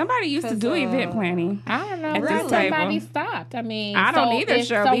 Somebody used to 'Cause, do event planning. I don't know. At Why this somebody table. stopped. I mean, I don't so either, if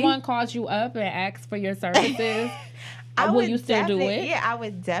Shelby. someone calls you up and asks for your services, will would you still do definitely- it? Yeah, I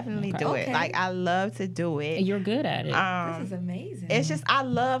would definitely do it. Okay. Like I love to do And it. you're good at it. This is amazing. It's just I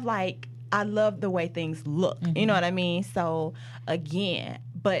love the way things look. You know what I mean? So again,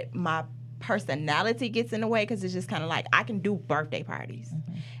 but my personality gets in the way because it's just kind of like I can do birthday parties,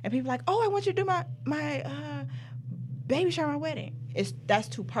 and people are like, oh, I want you to do my baby shower, my wedding. That's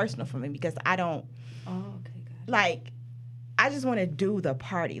too personal for me because I don't oh, okay, good. like. I just want to do the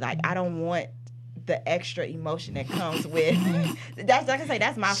party. Like I don't want the extra emotion that comes with. That's like I say.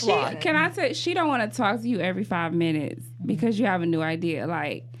 That's my flaw. Can I say she don't want to talk to you every 5 minutes because you have a new idea.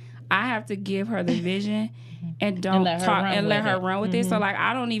 Like I have to give her the vision and don't let her talk run and let with her it. run with it. So like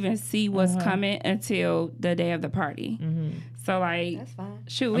I don't even see what's coming until the day of the party. So like That's fine.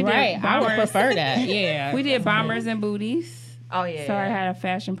 shoot, we right. did I would bombers. prefer that. Yeah. We did bombers and booties. Oh yeah. So I had a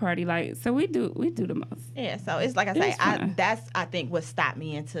fashion party. Like so we do the most. Yeah, so it's like I It say, was fun. that's I think what stopped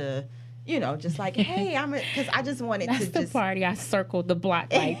me into, just like, hey, because I just wanted That's to the just. party. I circled the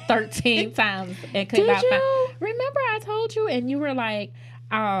block like 13 times and could Did not find. you? Remember, I told you, and you were like,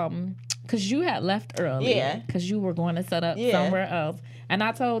 because you had left early. Yeah. Because you were going to set up Yeah. somewhere else. And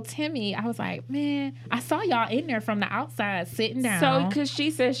I told Timmy, I was like, man, I saw y'all in there from the outside sitting down. So because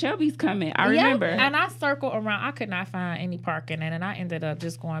she said Shelby's coming. I Yeah, remember. And I circled around. I could not find any parking, and then I ended up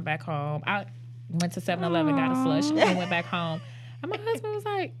just going back home. I went to 7-Eleven, got a slush, and went back home. And my husband was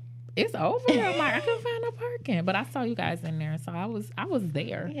like, "It's over." I'm like, I couldn't find no parking, but I saw you guys in there, so I was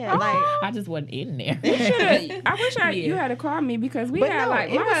there. Yeah, like. I just wasn't in there. I wish you had to call me because we But had no, like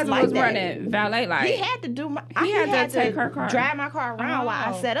it my was husband like was that. running valet like He had to do my. He had to take her car. drive my car around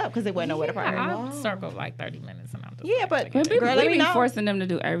while I Oh. set up because it wasn't nowhere to park. I circled like 30 minutes, and I'm just Yeah, like, but But girl, let we me be know. forcing them to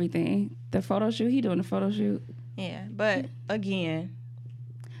do everything. The photo shoot, he doing the photo shoot. Yeah, but again,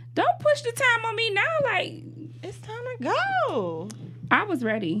 Don't push the time on me now. Like it's time to go. I was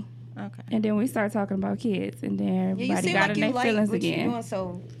ready, Okay. and then we started talking about kids, and then Yeah, you everybody seem got like in you their like feelings what you again. doing.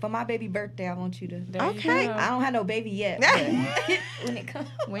 So for my baby birthday, I want you to. Okay. I don't have no baby yet. But when it comes,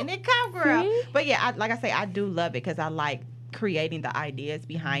 When it come, girl. See? But yeah, like I say, I do love it because I like creating the ideas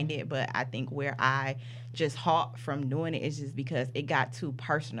behind it. But I think where I just halt from doing it is just because it got too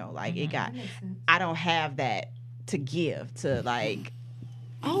personal. Like it got, makes sense. I don't have that to give to like,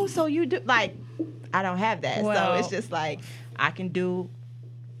 oh, so you do like, I don't have that. So Well- it's just like I can do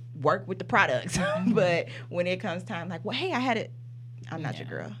work with the products, but when it comes time, like, well, hey, I had it. I'm not your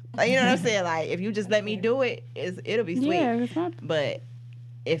girl. Like, you know what I'm saying? Like, if you just let me do it, it'll be sweet. Yeah, it's not. But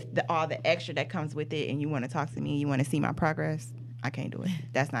if all the extra that comes with it, and you want to talk to me, you want to see my progress, I can't do it.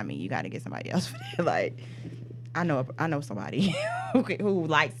 That's not me. You got to get somebody else for that. Like, I know somebody who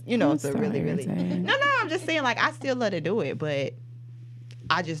likes, I'm to so really. irritated. No, I'm just saying, like, I still love to do it, but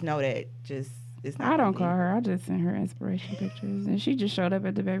I just know that it's not. I don't for me. call her. I just sent her inspiration pictures, and she just showed up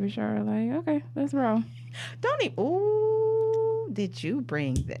at the baby shower. Like, okay, let's roll. Don't even. Ooh, did you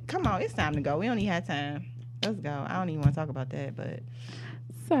bring that? Come on, it's time to go. We only had time. Let's go. I don't even want to talk about that, but.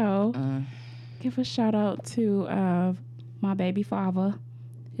 So, give a shout out to my baby father.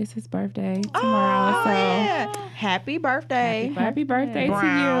 It's his birthday tomorrow. Oh, yeah. Happy birthday. Happy birthday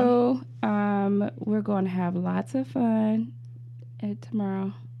Brown. to you. We're going to have lots of fun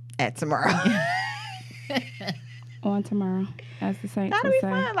tomorrow. At tomorrow. On tomorrow, as the Saints That'll would be say.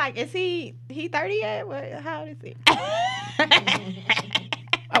 fun. Like, is he 30 yet? How old is he?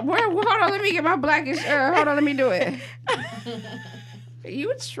 Hold on, let me get my blackish. Hold on, let me do it.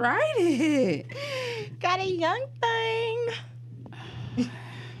 You tried it. Got a young thing.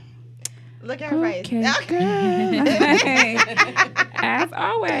 Look at her face. Okay, girl. As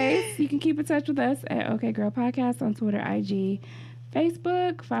always, you can keep in touch with us at OK Girl Podcast on Twitter, IG,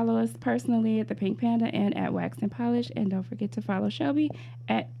 Facebook. Follow us personally at The Pink Panda and at Wax and Polish. And don't forget to follow Shelby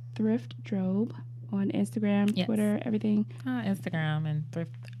at Thrift Drobe on Instagram, Yes. Twitter, everything. Instagram and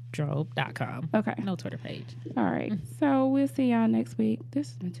thriftdrobe.com. Okay. No Twitter page. All right. So we'll see y'all next week. This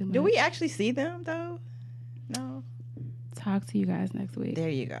has been too much. Do we actually see them though? No. talk to you guys next week? There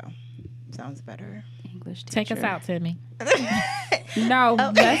you go. Sounds better. English teacher. Take us out, Timmy. No,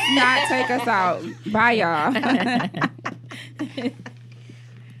 let's not take us out. Bye, y'all.